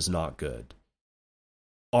indoctrination is not good.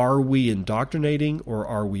 Are we indoctrinating or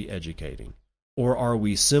are we educating? Or are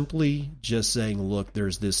we simply just saying, look,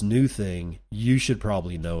 there's this new thing, you should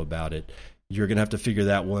probably know about it. You're going to have to figure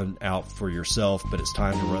that one out for yourself, but it's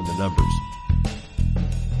time to run the numbers.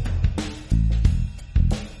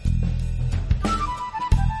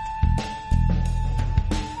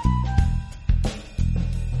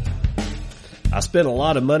 I spent a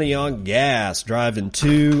lot of money on gas driving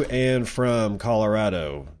to and from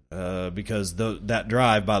Colorado. Because that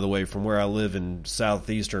drive, by the way, from where I live in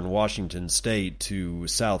southeastern Washington State to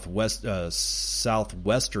southwestern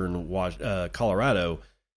Colorado,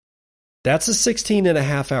 that's a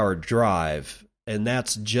 16-and-a-half-hour drive, and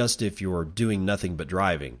that's just if you're doing nothing but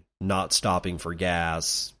driving, not stopping for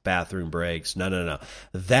gas, bathroom breaks. No.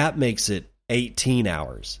 That makes it 18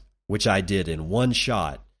 hours, which I did in one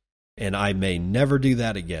shot, and I may never do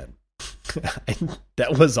that again.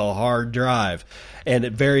 That was a hard drive and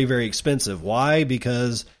very, very expensive. Why?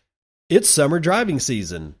 Because it's summer driving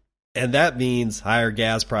season, and that means higher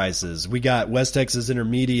gas prices. We got West Texas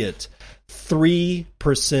Intermediate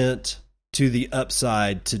 3% to the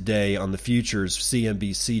upside today on the futures,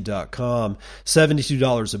 CNBC.com,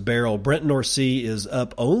 $72 a barrel. Brent North Sea is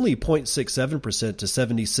up only 0.67% to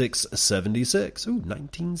 76.76. Ooh,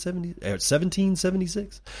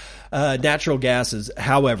 1776. Natural gas is,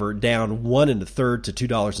 however, down 1 1/3 to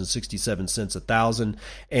 $2.67 a thousand,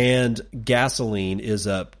 and gasoline is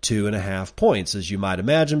up 2.5 points, as you might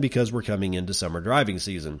imagine, because we're coming into summer driving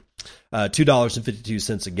season.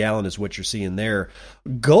 $2.52 a gallon is what you're seeing there.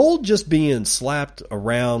 Gold just being slapped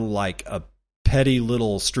around like a petty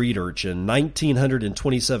little street urchin.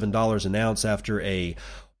 $1,927 an ounce after a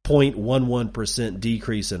 0.11%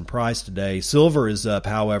 decrease in price today. Silver is up,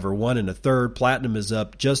 however, 1 1/3. Platinum is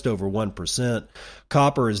up just over 1%.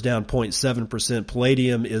 Copper is down 0.7%.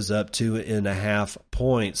 Palladium is up 2.5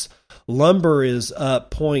 points. Lumber is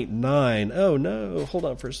up 0.9. Oh no, hold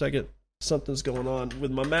on for a second. Something's going on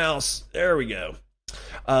with my mouse. There we go.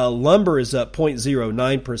 Lumber is up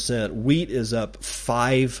 0.09%. Wheat is up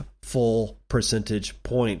 5 full percentage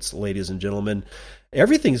points, ladies and gentlemen.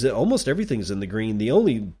 Almost everything's in the green. The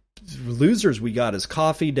only losers we got is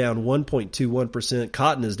coffee down 1.21%.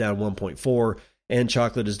 Cotton is down 1.4%. and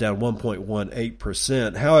chocolate is down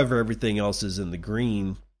 1.18%. However, everything else is in the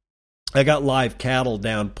green. I got live cattle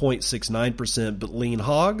down 0.69%, but lean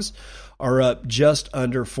hogs are up just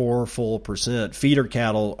under 4 full percent. Feeder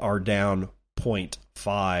cattle are down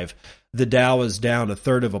 0.5. The Dow is down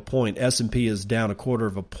 1/3 of a point. S&P is down 1/4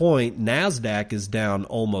 of a point. NASDAQ is down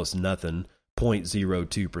almost nothing,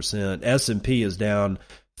 0.02%. S&P is down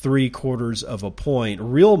 3/4 of a point.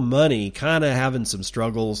 Real money kind of having some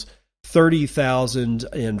struggles,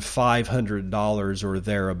 $30,500 or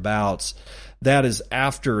thereabouts. That is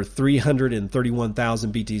after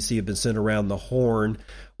 331,000 BTC have been sent around the horn.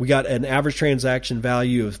 We got an average transaction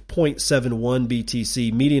value of 0.71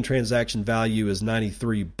 BTC. Median transaction value is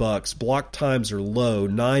 $93. Block times are low,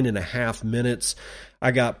 9.5 minutes.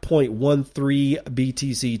 I got 0.13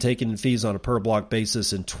 BTC taken in fees on a per block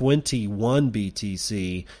basis and 21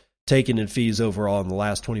 BTC taken in fees overall in the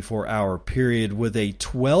last 24-hour period. With a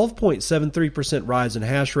 12.73% rise in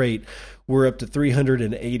hash rate, we're up to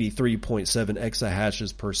 383.7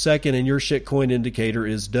 exahashes per second, and your shitcoin indicator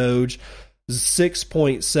is Doge,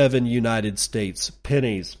 6.7 United States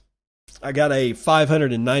pennies. I got a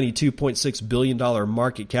 $592.6 billion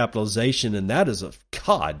market capitalization, and that is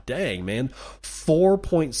god dang, man,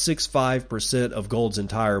 4.65% of gold's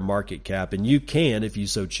entire market cap. And you can, if you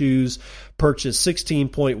so choose, purchase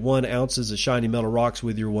 16.1 ounces of shiny metal rocks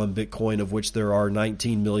with your 1 Bitcoin, of which there are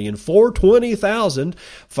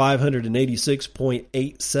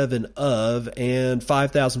 19,420,586.87 of, and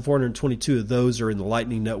 5,422 of those are in the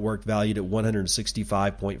Lightning Network, valued at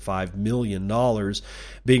 $165.5 million,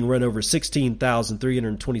 being run over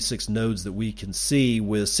 16,326 nodes that we can see,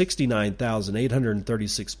 with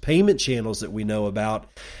 69,836 payment channels that we know about,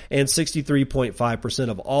 and 63.5%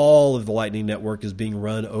 of all of the Lightning Network is being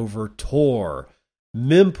run over Tor.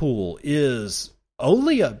 Mempool is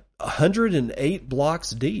only 108 blocks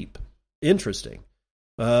deep. Interesting.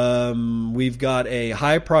 We've got a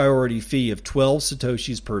high priority fee of 12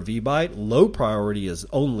 Satoshis per VByte. Low priority is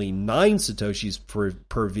only 9 Satoshis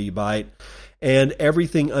per VByte. And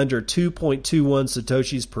everything under 2.21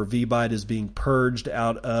 Satoshis per VByte is being purged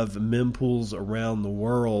out of mempools around the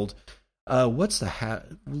world. What's the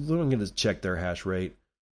I'm going to check their hash rate.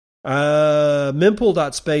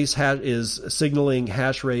 Mempool.space is signaling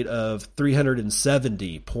hash rate of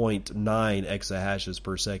 370.9 exahashes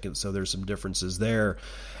per second, so there's some differences there.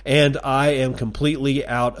 And I am completely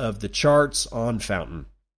out of the charts on Fountain.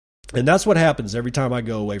 And that's what happens every time I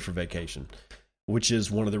go away for vacation, which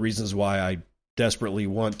is one of the reasons why I desperately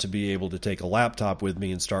want to be able to take a laptop with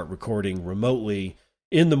me and start recording remotely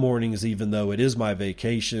in the mornings, even though it is my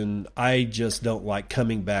vacation. I just don't like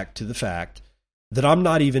coming back to the fact that I'm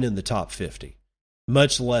not even in the top 50,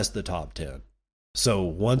 much less the top 10. So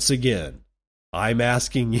once again, I'm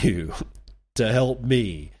asking you to help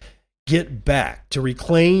me get back, to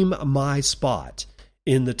reclaim my spot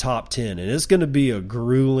in the top 10. And it's going to be a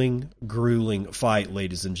grueling, grueling fight,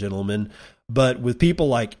 ladies and gentlemen. But with people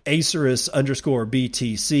like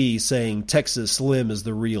Acerus_BTC saying Texas Slim is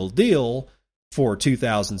the real deal for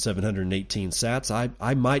 2,718 sats,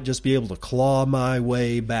 I might just be able to claw my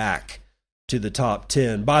way back to the top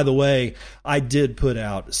 10. By the way, I did put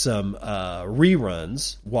out some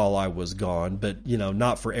reruns while I was gone, but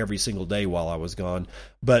not for every single day while I was gone.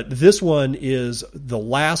 But this one is the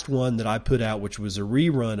last one that I put out, which was a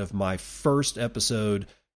rerun of my first episode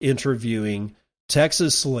interviewing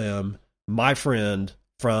Texas Slim, my friend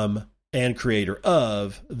from and creator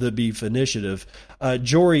of the Beef Initiative.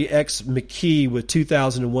 Jory X McKee with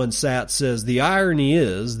 2001 sats says, the irony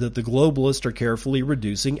is that the globalists are carefully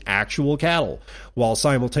reducing actual cattle while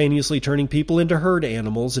simultaneously turning people into herd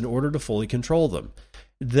animals in order to fully control them.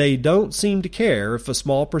 They don't seem to care if a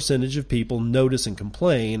small percentage of people notice and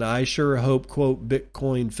complain. I sure hope, quote,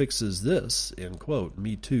 Bitcoin fixes this, end quote.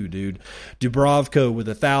 Me too, dude. Dubrovko with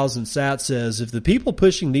 1,000 sats says, if the people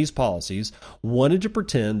pushing these policies wanted to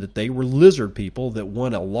pretend that they were lizard people that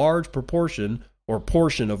want a large proportion or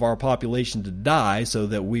portion of our population to die so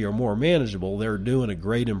that we are more manageable, they're doing a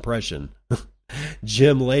great impression.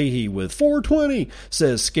 Jim Leahy with 420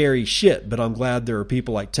 says, scary shit, but I'm glad there are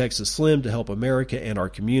people like Texas Slim to help America and our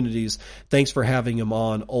communities. Thanks for having him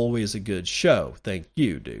on. Always a good show. Thank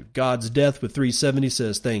you, dude. God's Death with 370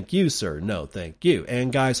 says, thank you, sir. No, thank you.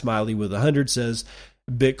 And Guy Smiley with 100 says,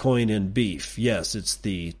 Bitcoin and beef. Yes, it's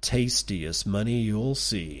the tastiest money you'll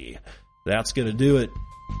see. That's going to do it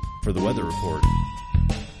for the weather report.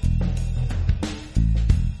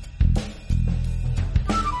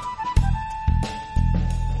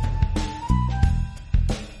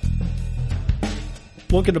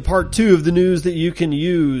 Welcome to part 2 of the news that you can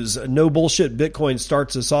use. No Bullshit Bitcoin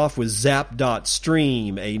starts us off with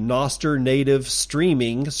Zap.Stream, a Nostr native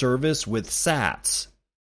streaming service with sats.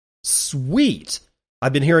 Sweet.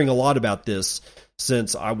 I've been hearing a lot about this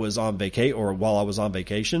since I was on vacation, or while I was on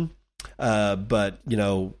vacation. But, you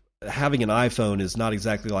know, having an iPhone is not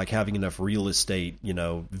exactly like having enough real estate, you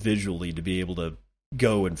know, visually to be able to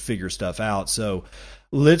go and figure stuff out. So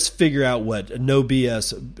let's figure out what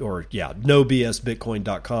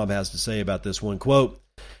NoBSBitcoin.com has to say about this one. Quote,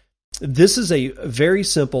 "This is a very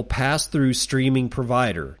simple pass-through streaming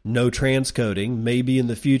provider. No transcoding. Maybe in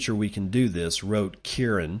the future we can do this," wrote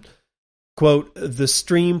Kieran. Quote, "The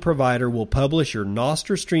stream provider will publish your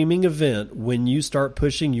Nostr streaming event when you start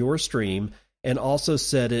pushing your stream and also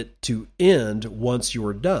set it to end once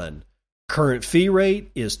you're done. Current fee rate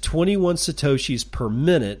is 21 Satoshis per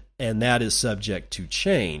minute, and that is subject to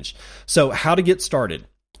change." So how to get started?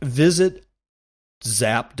 Visit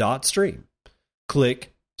Zap.Stream.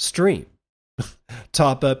 Click Stream.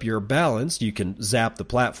 Top up your balance. You can zap the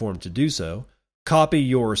platform to do so. Copy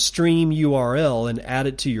your stream URL and add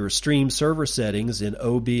it to your stream server settings in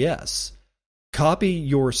OBS. Copy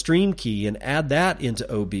your stream key and add that into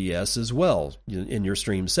OBS as well in your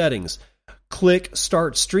stream settings. Click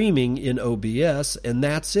Start Streaming in OBS, and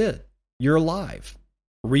that's it. You're live.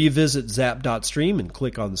 Revisit Zap.Stream and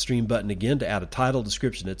click on the stream button again to add a title,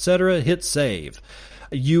 description, etc. Hit save.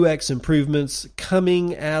 UX improvements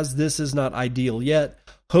coming, as this is not ideal yet.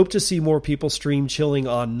 Hope to see more people stream chilling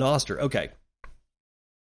on Nostr. Okay.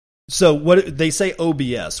 So what they say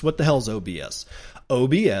OBS. What the hell is OBS?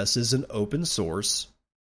 OBS is an open source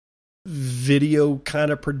video kind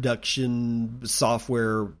of production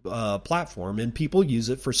software platform, and people use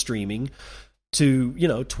it for streaming to, you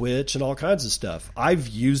know, Twitch and all kinds of stuff. I've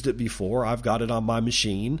used it before. I've got it on my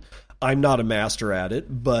machine. I'm not a master at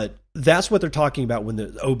it, but that's what they're talking about when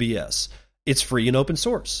the OBS. It's free and open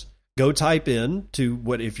source. Go type in to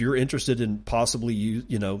what, if you're interested in possibly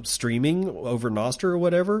streaming over Nostr or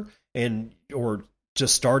whatever, and or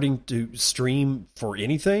just starting to stream for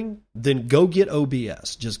anything, then go get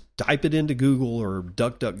OBS. Just type it into Google or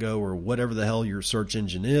DuckDuckGo or whatever the hell your search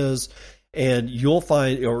engine is, and you'll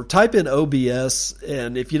find, or type in OBS,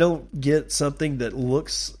 and if you don't get something that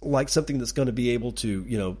looks like something that's going to be able to,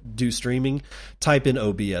 you know, do streaming, type in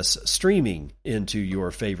OBS streaming into your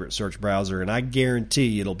favorite search browser, and I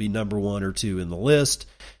guarantee it'll be number 1 or 2 in the list.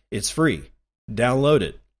 It's free. Download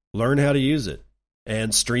it. Learn how to use it.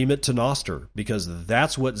 And stream it to Nostr, because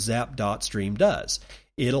that's what Zap.Stream does.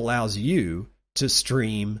 It allows you to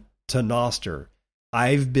stream to Nostr.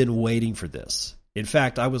 I've been waiting for this. In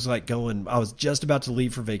fact, I was just about to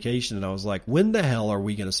leave for vacation, and I was like, when the hell are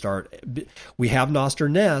we going to start? We have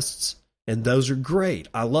Nostr nests, and those are great.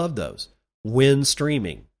 I love those. When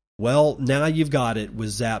streaming? Well, now you've got it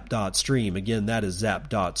with Zap.Stream. Again, that is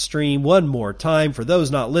Zap.Stream. One more time, for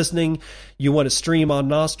those not listening, you want to stream on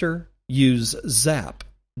Nostr? Use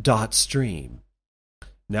Zap.Stream.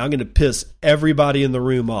 Now I'm going to piss everybody in the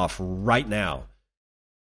room off right now.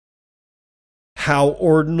 How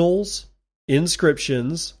ordinals,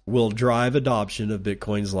 inscriptions will drive adoption of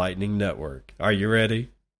Bitcoin's Lightning Network. Are you ready?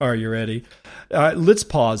 Are you ready? Let's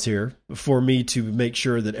pause here for me to make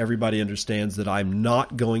sure that everybody understands that I'm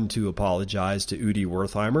not going to apologize to Udi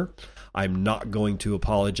Wertheimer. I'm not going to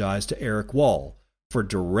apologize to Eric Wall for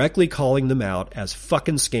directly calling them out as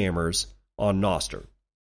fucking scammers on Nostr.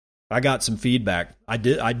 I got some feedback. I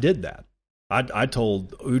did that. I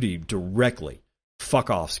told Udi directly, fuck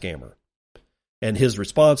off, scammer. And his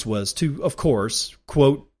response was to, of course,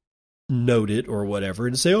 quote, note it or whatever,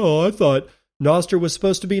 and say, oh, I thought Nostr was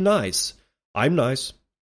supposed to be nice. I'm nice.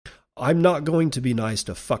 I'm not going to be nice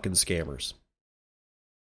to fucking scammers.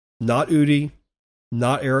 Not Udi,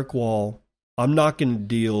 not Eric Wall. I'm not going to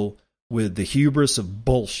deal with the hubris of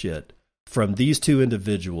bullshit from these two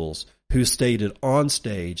individuals who stated on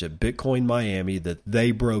stage at Bitcoin Miami that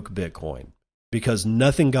they broke Bitcoin. Because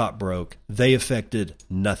nothing got broke, they affected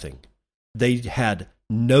nothing. They had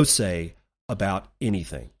no say about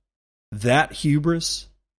anything. That hubris,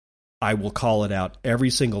 I will call it out every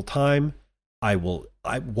single time.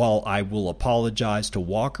 While I will apologize to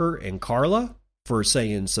Walker and Carla for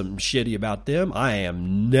saying some shitty about them, I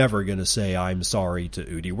am never going to say I'm sorry to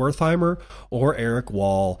Udi Wertheimer or Eric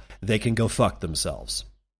Wall. They can go fuck themselves.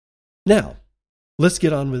 Now, let's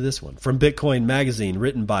get on with this one. From Bitcoin Magazine,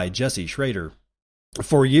 written by Jesse Schrader.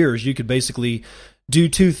 For years, you could basically do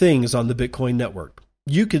two things on the Bitcoin network.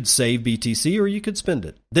 You could save BTC or you could spend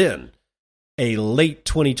it. Then, A late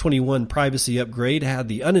 2021 privacy upgrade had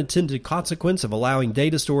the unintended consequence of allowing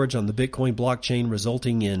data storage on the Bitcoin blockchain,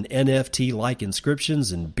 resulting in NFT-like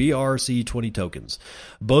inscriptions and BRC20 tokens,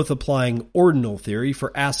 both applying ordinal theory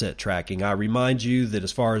for asset tracking. I remind you that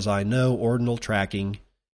as far as I know, ordinal tracking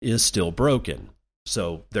is still broken.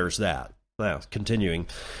 So there's that. Now, continuing.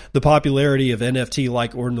 The popularity of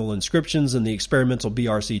NFT-like ordinal inscriptions and the experimental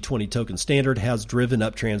BRC20 token standard has driven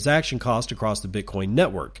up transaction costs across the Bitcoin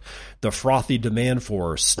network. The frothy demand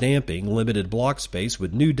for stamping limited block space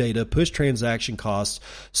with new data pushed transaction costs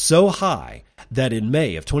so high that in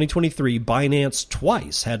May of 2023, Binance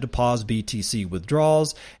twice had to pause BTC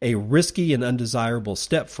withdrawals, a risky and undesirable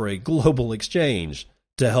step for a global exchange.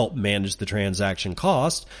 To help manage the transaction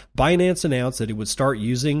cost, Binance announced that it would start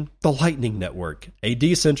using the Lightning Network, a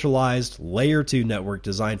decentralized Layer 2 network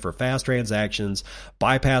designed for fast transactions,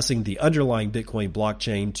 bypassing the underlying Bitcoin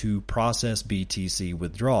blockchain to process BTC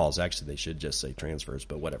withdrawals. Actually, they should just say transfers,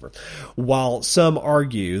 but whatever. While some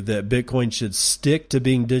argue that Bitcoin should stick to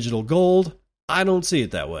being digital gold, I don't see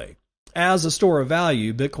it that way. As a store of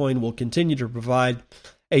value, Bitcoin will continue to provide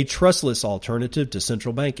a trustless alternative to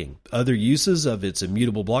central banking. Other uses of its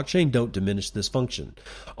immutable blockchain don't diminish this function.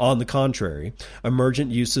 On the contrary,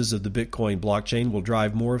 emergent uses of the Bitcoin blockchain will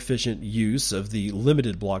drive more efficient use of the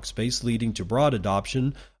limited block space, leading to broad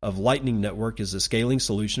adoption of Lightning Network as a scaling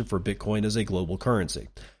solution for Bitcoin as a global currency.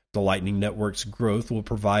 The Lightning Network's growth will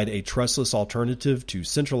provide a trustless alternative to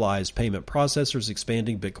centralized payment processors,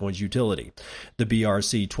 expanding Bitcoin's utility. The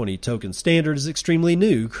BRC20 token standard is extremely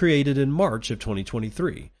new, created in March of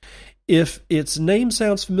 2023. If its name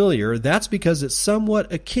sounds familiar, that's because it's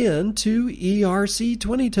somewhat akin to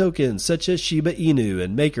ERC20 tokens, such as Shiba Inu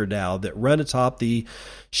and MakerDAO, that run atop the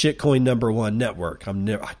shitcoin #1 network.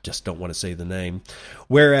 I just don't want to say the name.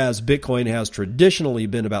 Whereas Bitcoin has traditionally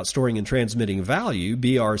been about storing and transmitting value,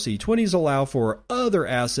 BRC20s allow for other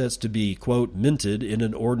assets to be, quote, minted in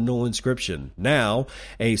an ordinal inscription. Now,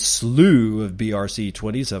 a slew of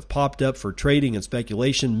BRC20s have popped up for trading and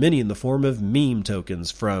speculation, many in the form of meme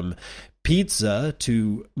tokens, from pizza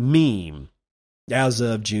to meme. As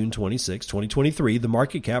of June 26, 2023, the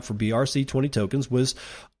market cap for BRC20 tokens was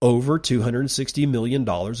over $260 million,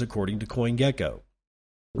 according to CoinGecko.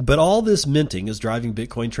 But all this minting is driving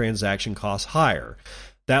Bitcoin transaction costs higher.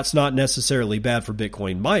 That's not necessarily bad for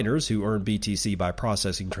Bitcoin miners who earn BTC by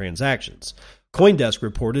processing transactions. CoinDesk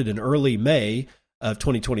reported in early May of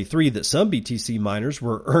 2023 that some BTC miners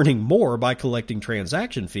were earning more by collecting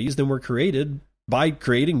transaction fees than were created by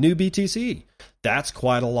creating new BTC. That's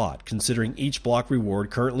quite a lot, considering each block reward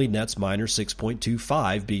currently nets miners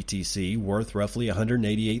 6.25 BTC, worth roughly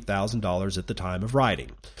 $188,000 at the time of writing.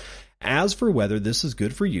 As for whether this is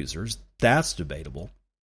good for users, that's debatable.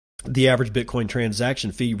 The average Bitcoin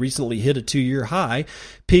transaction fee recently hit a 2-year high,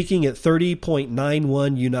 peaking at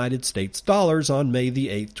 30.91 United States dollars on May the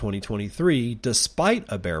 8th, 2023, despite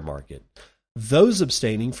a bear market. Those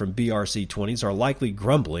abstaining from BRC20s are likely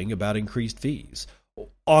grumbling about increased fees.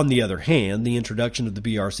 On the other hand, the introduction of the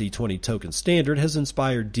BRC20 token standard has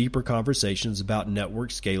inspired deeper conversations about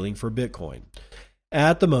network scaling for Bitcoin.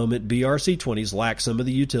 At the moment, BRC20s lack some of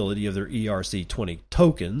the utility of their ERC20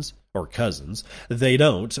 tokens, or cousins. They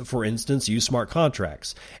don't, for instance, use smart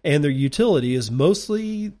contracts, and their utility is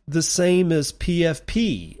mostly the same as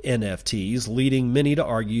PFP NFTs, leading many to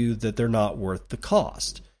argue that they're not worth the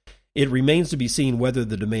cost. It remains to be seen whether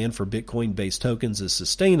the demand for Bitcoin-based tokens is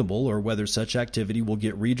sustainable or whether such activity will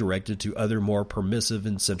get redirected to other more permissive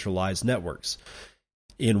and centralized networks.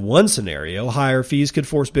 In one scenario, higher fees could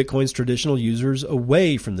force Bitcoin's traditional users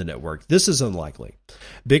away from the network. This is unlikely.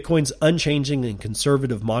 Bitcoin's unchanging and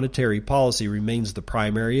conservative monetary policy remains the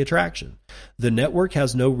primary attraction. The network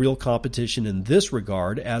has no real competition in this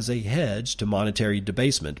regard as a hedge to monetary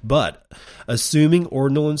debasement, but assuming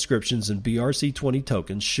ordinal inscriptions and BRC20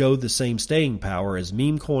 tokens show the same staying power as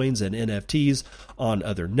meme coins and NFTs on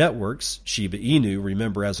other networks, Shiba Inu,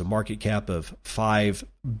 remember, has a market cap of $5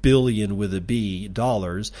 billion with a B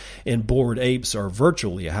dollars, and Bored Apes are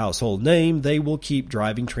virtually a household name, they will keep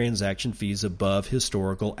driving transaction fees above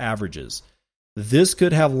historical averages. This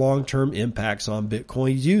could have long-term impacts on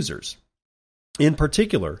Bitcoin users. In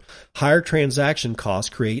particular, higher transaction costs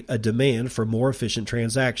create a demand for more efficient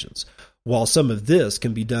transactions. While some of this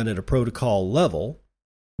can be done at a protocol level,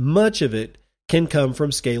 much of it can come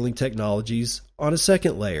from scaling technologies on a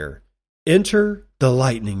second layer. Enter the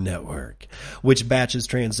Lightning Network, which batches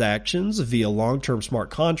transactions via long-term smart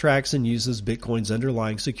contracts and uses Bitcoin's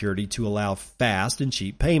underlying security to allow fast and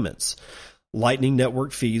cheap payments. Lightning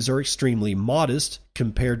Network fees are extremely modest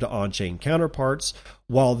compared to on-chain counterparts.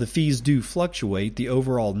 While the fees do fluctuate, the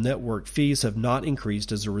overall network fees have not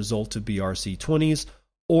increased as a result of BRC-20s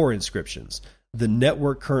or inscriptions. The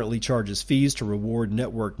network currently charges fees to reward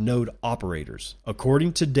network node operators.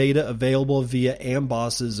 According to data available via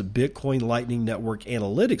Amboss's Bitcoin Lightning Network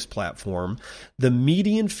Analytics platform, the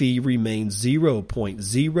median fee remains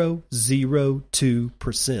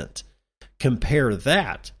 0.002%. Compare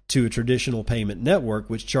that to a traditional payment network,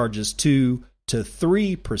 which charges 2 to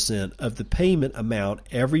 3% of the payment amount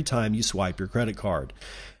every time you swipe your credit card.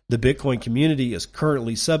 The Bitcoin community is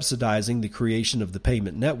currently subsidizing the creation of the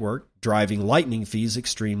payment network, driving Lightning fees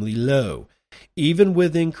extremely low. Even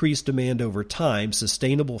with increased demand over time,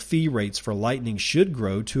 sustainable fee rates for Lightning should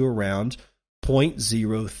grow to around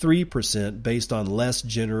 0.03% based on less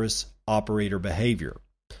generous operator behavior.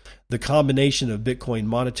 The combination of Bitcoin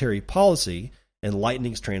monetary policy and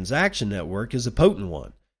Lightning's transaction network is a potent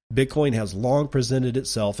one. Bitcoin has long presented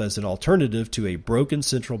itself as an alternative to a broken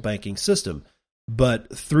central banking system,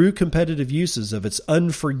 but through competitive uses of its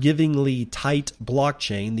unforgivingly tight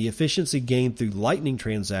blockchain, the efficiency gained through Lightning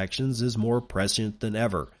transactions is more prescient than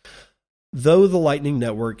ever. Though the Lightning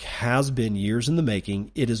Network has been years in the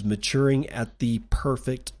making, it is maturing at the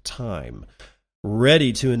perfect time,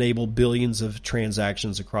 ready to enable billions of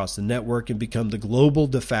transactions across the network and become the global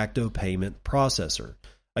de facto payment processor.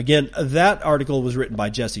 Again, that article was written by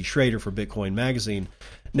Jesse Schrader for Bitcoin Magazine.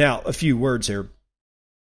 Now, a few words here.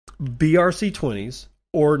 BRC-20s,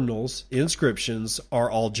 ordinals, inscriptions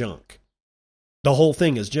are all junk. The whole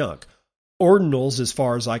thing is junk. Ordinals, as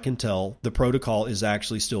far as I can tell, the protocol is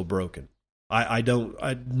actually still broken.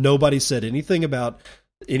 Nobody said anything about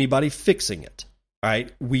anybody fixing it.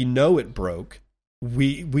 Right? We know it broke.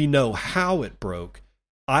 We know how it broke.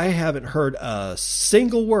 I haven't heard a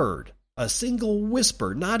single word, a single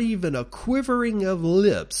whisper, not even a quivering of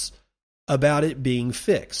lips about it being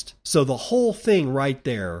fixed. So the whole thing right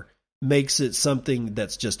there makes it something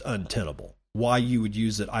that's just untenable. Why you would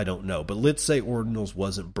use it, I don't know. But let's say ordinals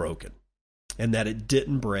wasn't broken and that it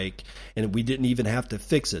didn't break and we didn't even have to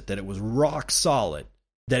fix it, that it was rock solid,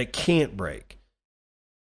 that it can't break.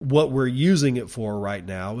 What we're using it for right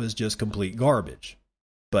now is just complete garbage.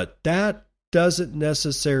 But that doesn't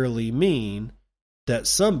necessarily mean that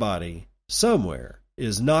somebody somewhere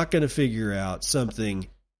is not going to figure out something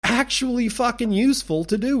actually fucking useful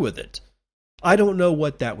to do with it. I don't know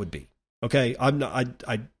what that would be. Okay, I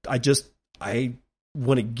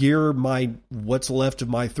want to gear what's left of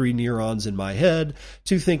my 3 neurons in my head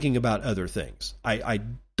to thinking about other things. I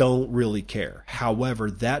don't really care.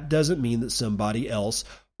 However, that doesn't mean that somebody else,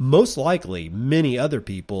 most likely many other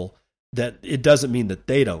people, that it doesn't mean that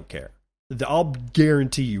they don't care. I'll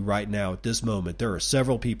guarantee you right now at this moment, there are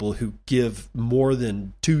several people who give more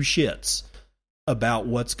than 2 shits about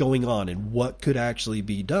what's going on and what could actually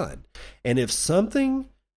be done. And if something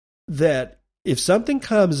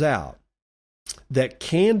comes out that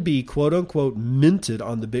can be quote unquote minted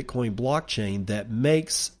on the Bitcoin blockchain that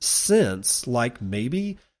makes sense, like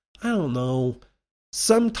maybe, I don't know,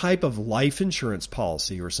 some type of life insurance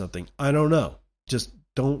policy or something. I don't know. Just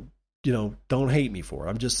don't hate me for it.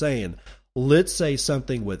 I'm just saying, let's say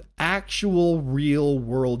something with actual real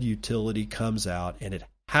world utility comes out and it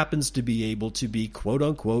happens to be able to be quote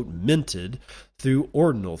unquote minted through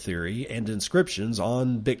ordinal theory and inscriptions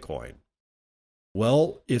on Bitcoin.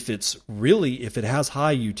 Well, if it has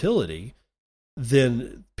high utility,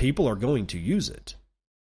 then people are going to use it.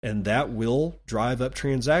 And that will drive up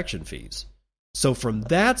transaction fees. So from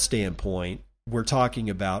that standpoint, we're talking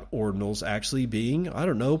about ordinals actually being, I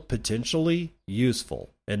don't know, potentially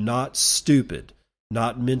useful and not stupid,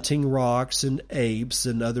 not minting rocks and apes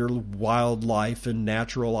and other wildlife and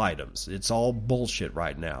natural items. It's all bullshit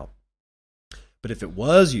right now. But if it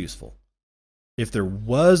was useful, if there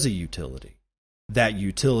was a utility, that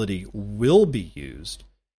utility will be used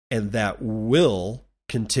and that will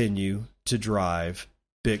continue to drive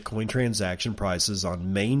Bitcoin transaction prices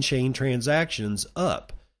on main chain transactions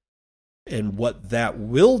up. And what that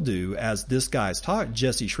will do, as this guy's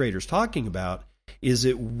Jesse Schrader's talking about, is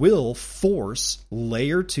it will force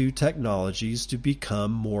layer 2 technologies to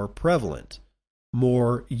become more prevalent,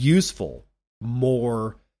 more useful,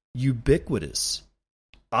 more ubiquitous.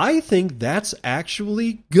 I think that's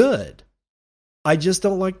actually good. I just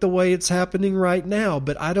don't like the way it's happening right now,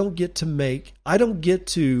 but I don't get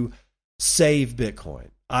to save Bitcoin.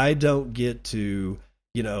 I don't get to,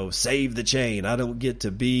 save the chain. I don't get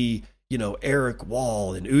to be, Eric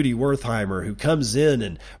Wall and Udi Wertheimer who comes in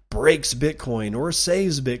and breaks Bitcoin or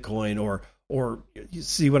saves Bitcoin or you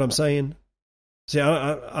see what I'm saying? See,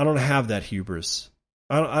 I don't have that hubris.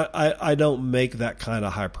 I don't make that kind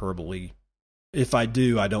of hyperbole. If I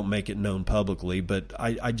do, I don't make it known publicly, but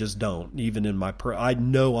I just don't. Even in my I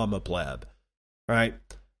know I'm a pleb, right?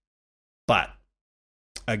 But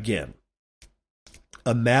again,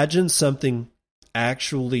 imagine something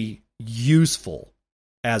actually useful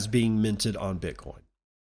as being minted on Bitcoin.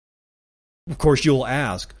 Of course, you'll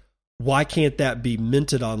ask, why can't that be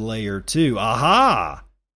minted on layer 2? Aha!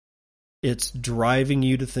 It's driving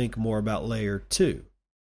you to think more about layer 2.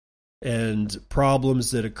 And problems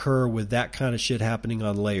that occur with that kind of shit happening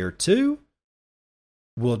on layer 2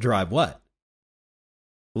 will drive what?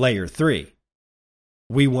 Layer 3.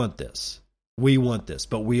 We want this. We want this.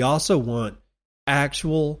 But we also want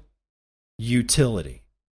actual utility.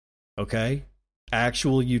 Okay?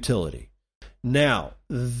 Actual utility. Now,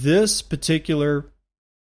 this particular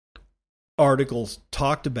article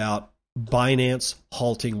talked about Binance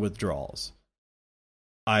halting withdrawals.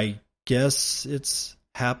 I guess it's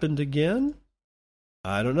happened again?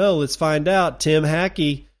 I don't know. Let's find out. Tim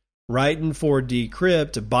Hackey writing for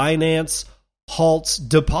Decrypt. Binance halts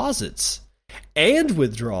deposits and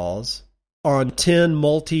withdrawals on 10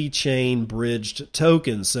 multi-chain bridged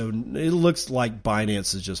tokens. So it looks like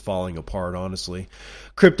Binance is just falling apart, honestly.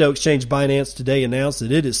 Crypto exchange Binance today announced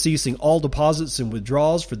that it is ceasing all deposits and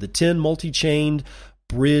withdrawals for the 10 multi-chain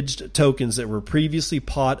bridged tokens that were previously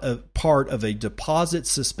part of a deposit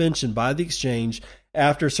suspension by the exchange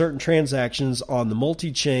after certain transactions on the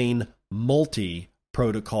multi-chain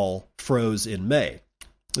protocol froze in May.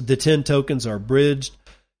 The 10 tokens are bridged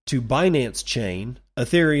to Binance Chain,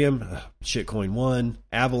 Ethereum, Shitcoin One,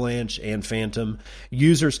 Avalanche, and Phantom.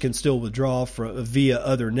 Users can still withdraw via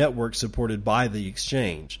other networks supported by the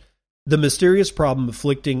exchange. The mysterious problem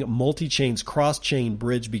afflicting multi-chain's cross-chain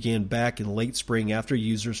bridge began back in late spring after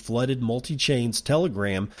users flooded multi-chain's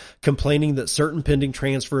Telegram, complaining that certain pending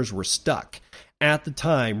transfers were stuck. At the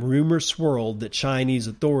time, rumors swirled that Chinese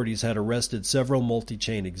authorities had arrested several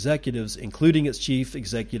multi-chain executives, including its chief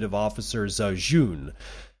executive officer Zhao Jun.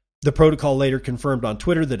 The protocol later confirmed on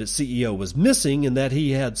Twitter that its CEO was missing and that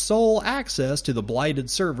he had sole access to the blighted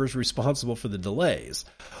servers responsible for the delays.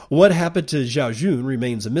 What happened to Zhao Jun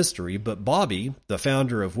remains a mystery, but Bobby, the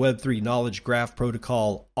founder of Web3 knowledge graph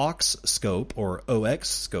protocol Oxscope, or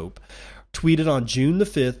OXScope, tweeted on June the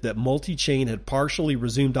 5th that multi-chain had partially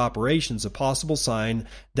resumed operations, a possible sign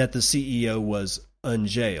that the CEO was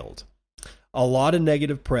unjailed. A lot of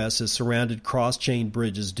negative press has surrounded cross-chain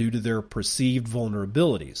bridges due to their perceived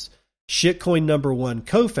vulnerabilities. Shitcoin number 1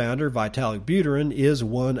 co-founder Vitalik Buterin is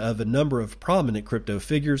one of a number of prominent crypto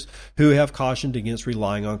figures who have cautioned against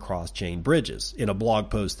relying on cross-chain bridges. In a blog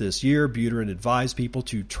post this year, Buterin advised people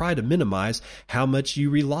to try to minimize how much you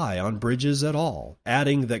rely on bridges at all,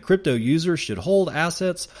 adding that crypto users should hold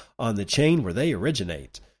assets on the chain where they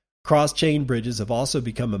originate. Cross-chain bridges have also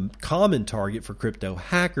become a common target for crypto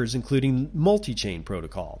hackers, including multi-chain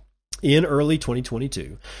protocol. In early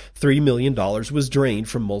 2022, $3 million was drained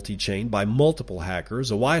from multi-chain by multiple hackers.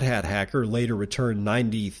 A white hat hacker later returned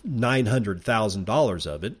 $900,000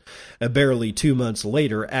 of it. Barely 2 months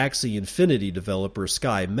later, Axie Infinity developer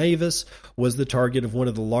Sky Mavis was the target of one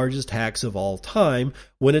of the largest hacks of all time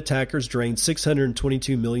when attackers drained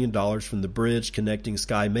 $622 million from the bridge connecting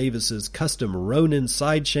Sky Mavis's custom Ronin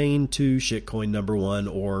sidechain to Shitcoin number 1,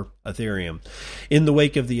 or Ethereum. In the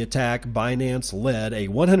wake of the attack, Binance led a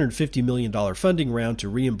 $150 million funding round to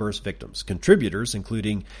reimburse victims. Contributors,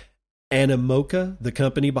 including Animoca, the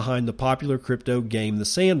company behind the popular crypto game The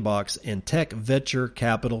Sandbox, and tech venture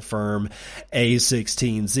capital firm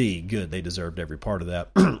A16Z. Good, they deserved every part of that.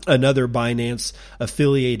 Another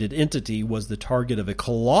Binance-affiliated entity was the target of a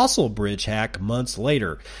colossal bridge hack months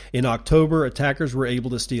later. In October, attackers were able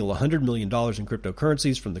to steal $100 million in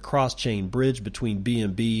cryptocurrencies from the cross-chain bridge between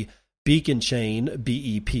BNB Beacon Chain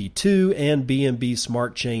BEP2 and BNB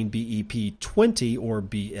Smart Chain BEP20, or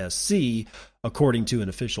BSC, according to an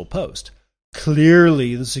official post.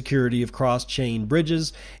 Clearly, the security of cross-chain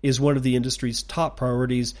bridges is one of the industry's top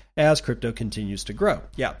priorities as crypto continues to grow.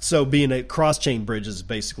 Yeah, so being a cross-chain bridge is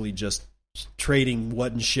basically just trading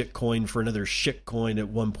one shitcoin for another shitcoin at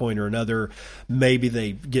one point or another. Maybe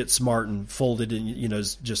they get smart and fold it and,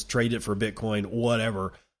 just trade it for Bitcoin,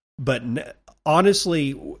 whatever. But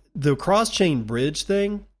honestly, the cross-chain bridge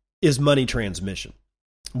thing is money transmission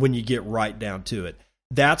when you get right down to it.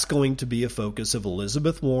 That's going to be a focus of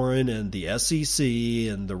Elizabeth Warren and the SEC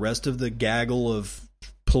and the rest of the gaggle of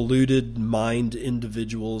polluted mind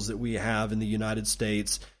individuals that we have in the United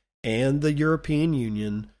States and the European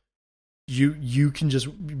Union. You can just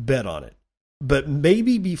bet on it. But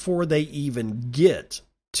maybe before they even get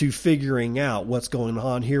to figuring out what's going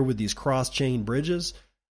on here with these cross-chain bridges,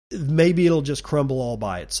 maybe it'll just crumble all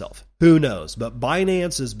by itself. Who knows? But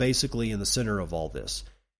Binance is basically in the center of all this.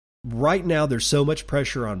 Right now, there's so much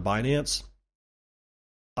pressure on Binance.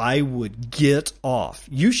 I would get off.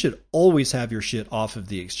 You should always have your shit off of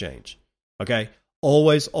the exchange. Okay?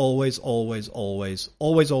 Always, always, always, always,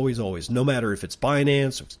 always, always, always. No matter if it's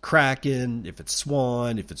Binance, if it's Kraken, if it's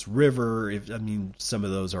Swan, if it's River. Some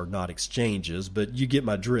of those are not exchanges, but you get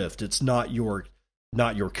my drift. It's not your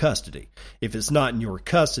custody. If it's not in your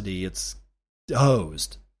custody, it's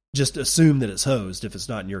hosed. Just assume that it's hosed if it's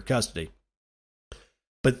not in your custody.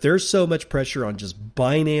 But there's so much pressure on just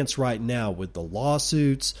Binance right now with the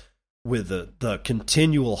lawsuits, with the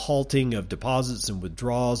continual halting of deposits and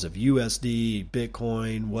withdrawals of USD,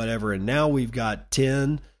 Bitcoin, whatever. And now we've got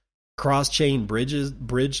 10 cross-chain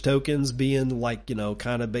bridge tokens being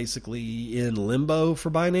kind of basically in limbo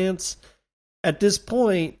for Binance. At this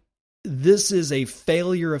point, this is a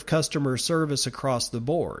failure of customer service across the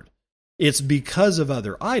board. It's because of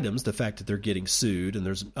other items, the fact that they're getting sued and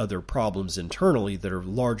there's other problems internally that are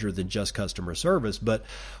larger than just customer service. But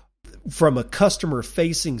from a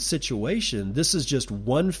customer-facing situation, this is just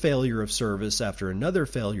one failure of service after another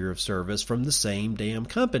failure of service from the same damn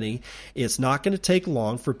company. It's not going to take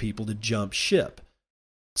long for people to jump ship.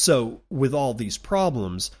 So with all these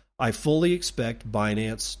problems, I fully expect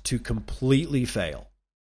Binance to completely fail.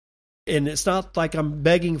 And it's not like I'm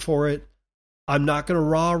begging for it. I'm not going to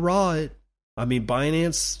rah it.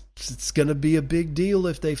 Binance, it's going to be a big deal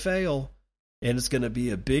if they fail. And it's going to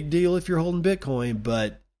be a big deal if you're holding Bitcoin.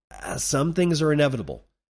 But some things are inevitable.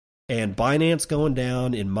 And Binance going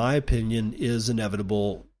down, in my opinion, is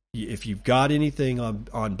inevitable. If you've got anything on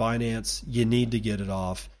Binance, you need to get it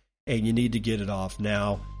off. And you need to get it off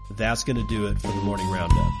now. That's going to do it for the Morning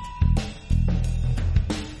Roundup.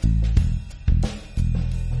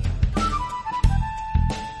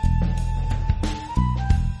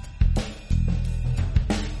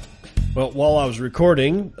 Well, while I was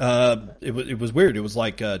recording, it was weird. It was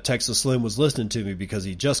like Texas Slim was listening to me because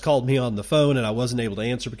he just called me on the phone and I wasn't able to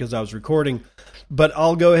answer because I was recording. But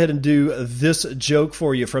I'll go ahead and do this joke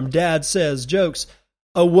for you from Dad Says Jokes.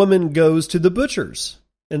 A woman goes to the butcher's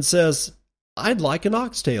and says, "I'd like an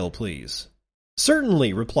oxtail, please."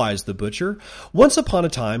 "Certainly," replies the butcher. "Once upon a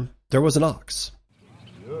time, there was an ox."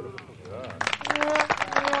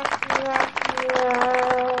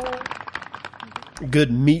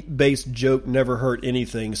 Good meat-based joke never hurt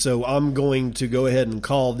anything, so I'm going to go ahead and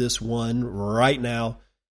call this one right now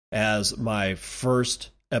as my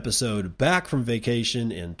first episode back from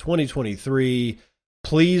vacation in 2023.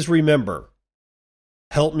 Please remember,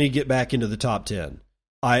 help me get back into the top 10.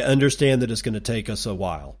 I understand that it's going to take us a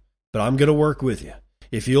while, but I'm going to work with you.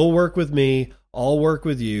 If you'll work with me, I'll work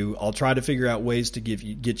with you. I'll try to figure out ways to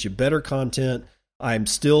get you better content. I'm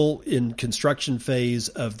still in construction phase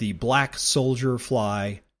of the Black Soldier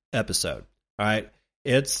Fly episode. All right.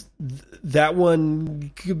 It's that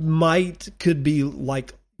one could be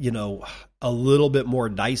like, a little bit more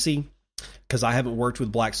dicey because I haven't worked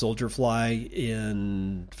with Black Soldier Fly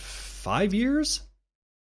in 5 years,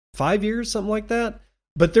 something like that.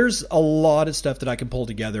 But there's a lot of stuff that I can pull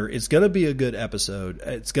together. It's going to be a good episode.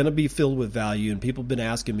 It's going to be filled with value. And people have been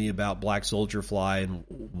asking me about Black Soldier Fly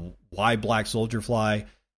and why Black Soldier Fly.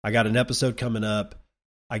 I got an episode coming up.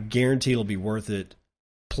 I guarantee it'll be worth it.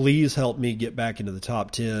 Please help me get back into the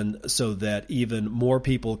top 10 so that even more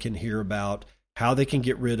people can hear about how they can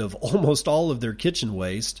get rid of almost all of their kitchen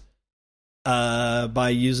waste by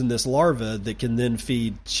using this larva that can then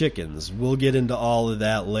feed chickens. We'll get into all of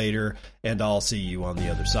that later, and I'll see you on the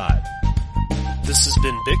other side. This has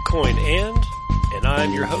been Bitcoin and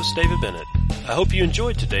I'm your host, David Bennett. I hope you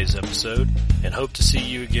enjoyed today's episode and hope to see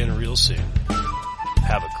you again real soon.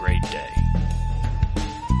 Have a great day.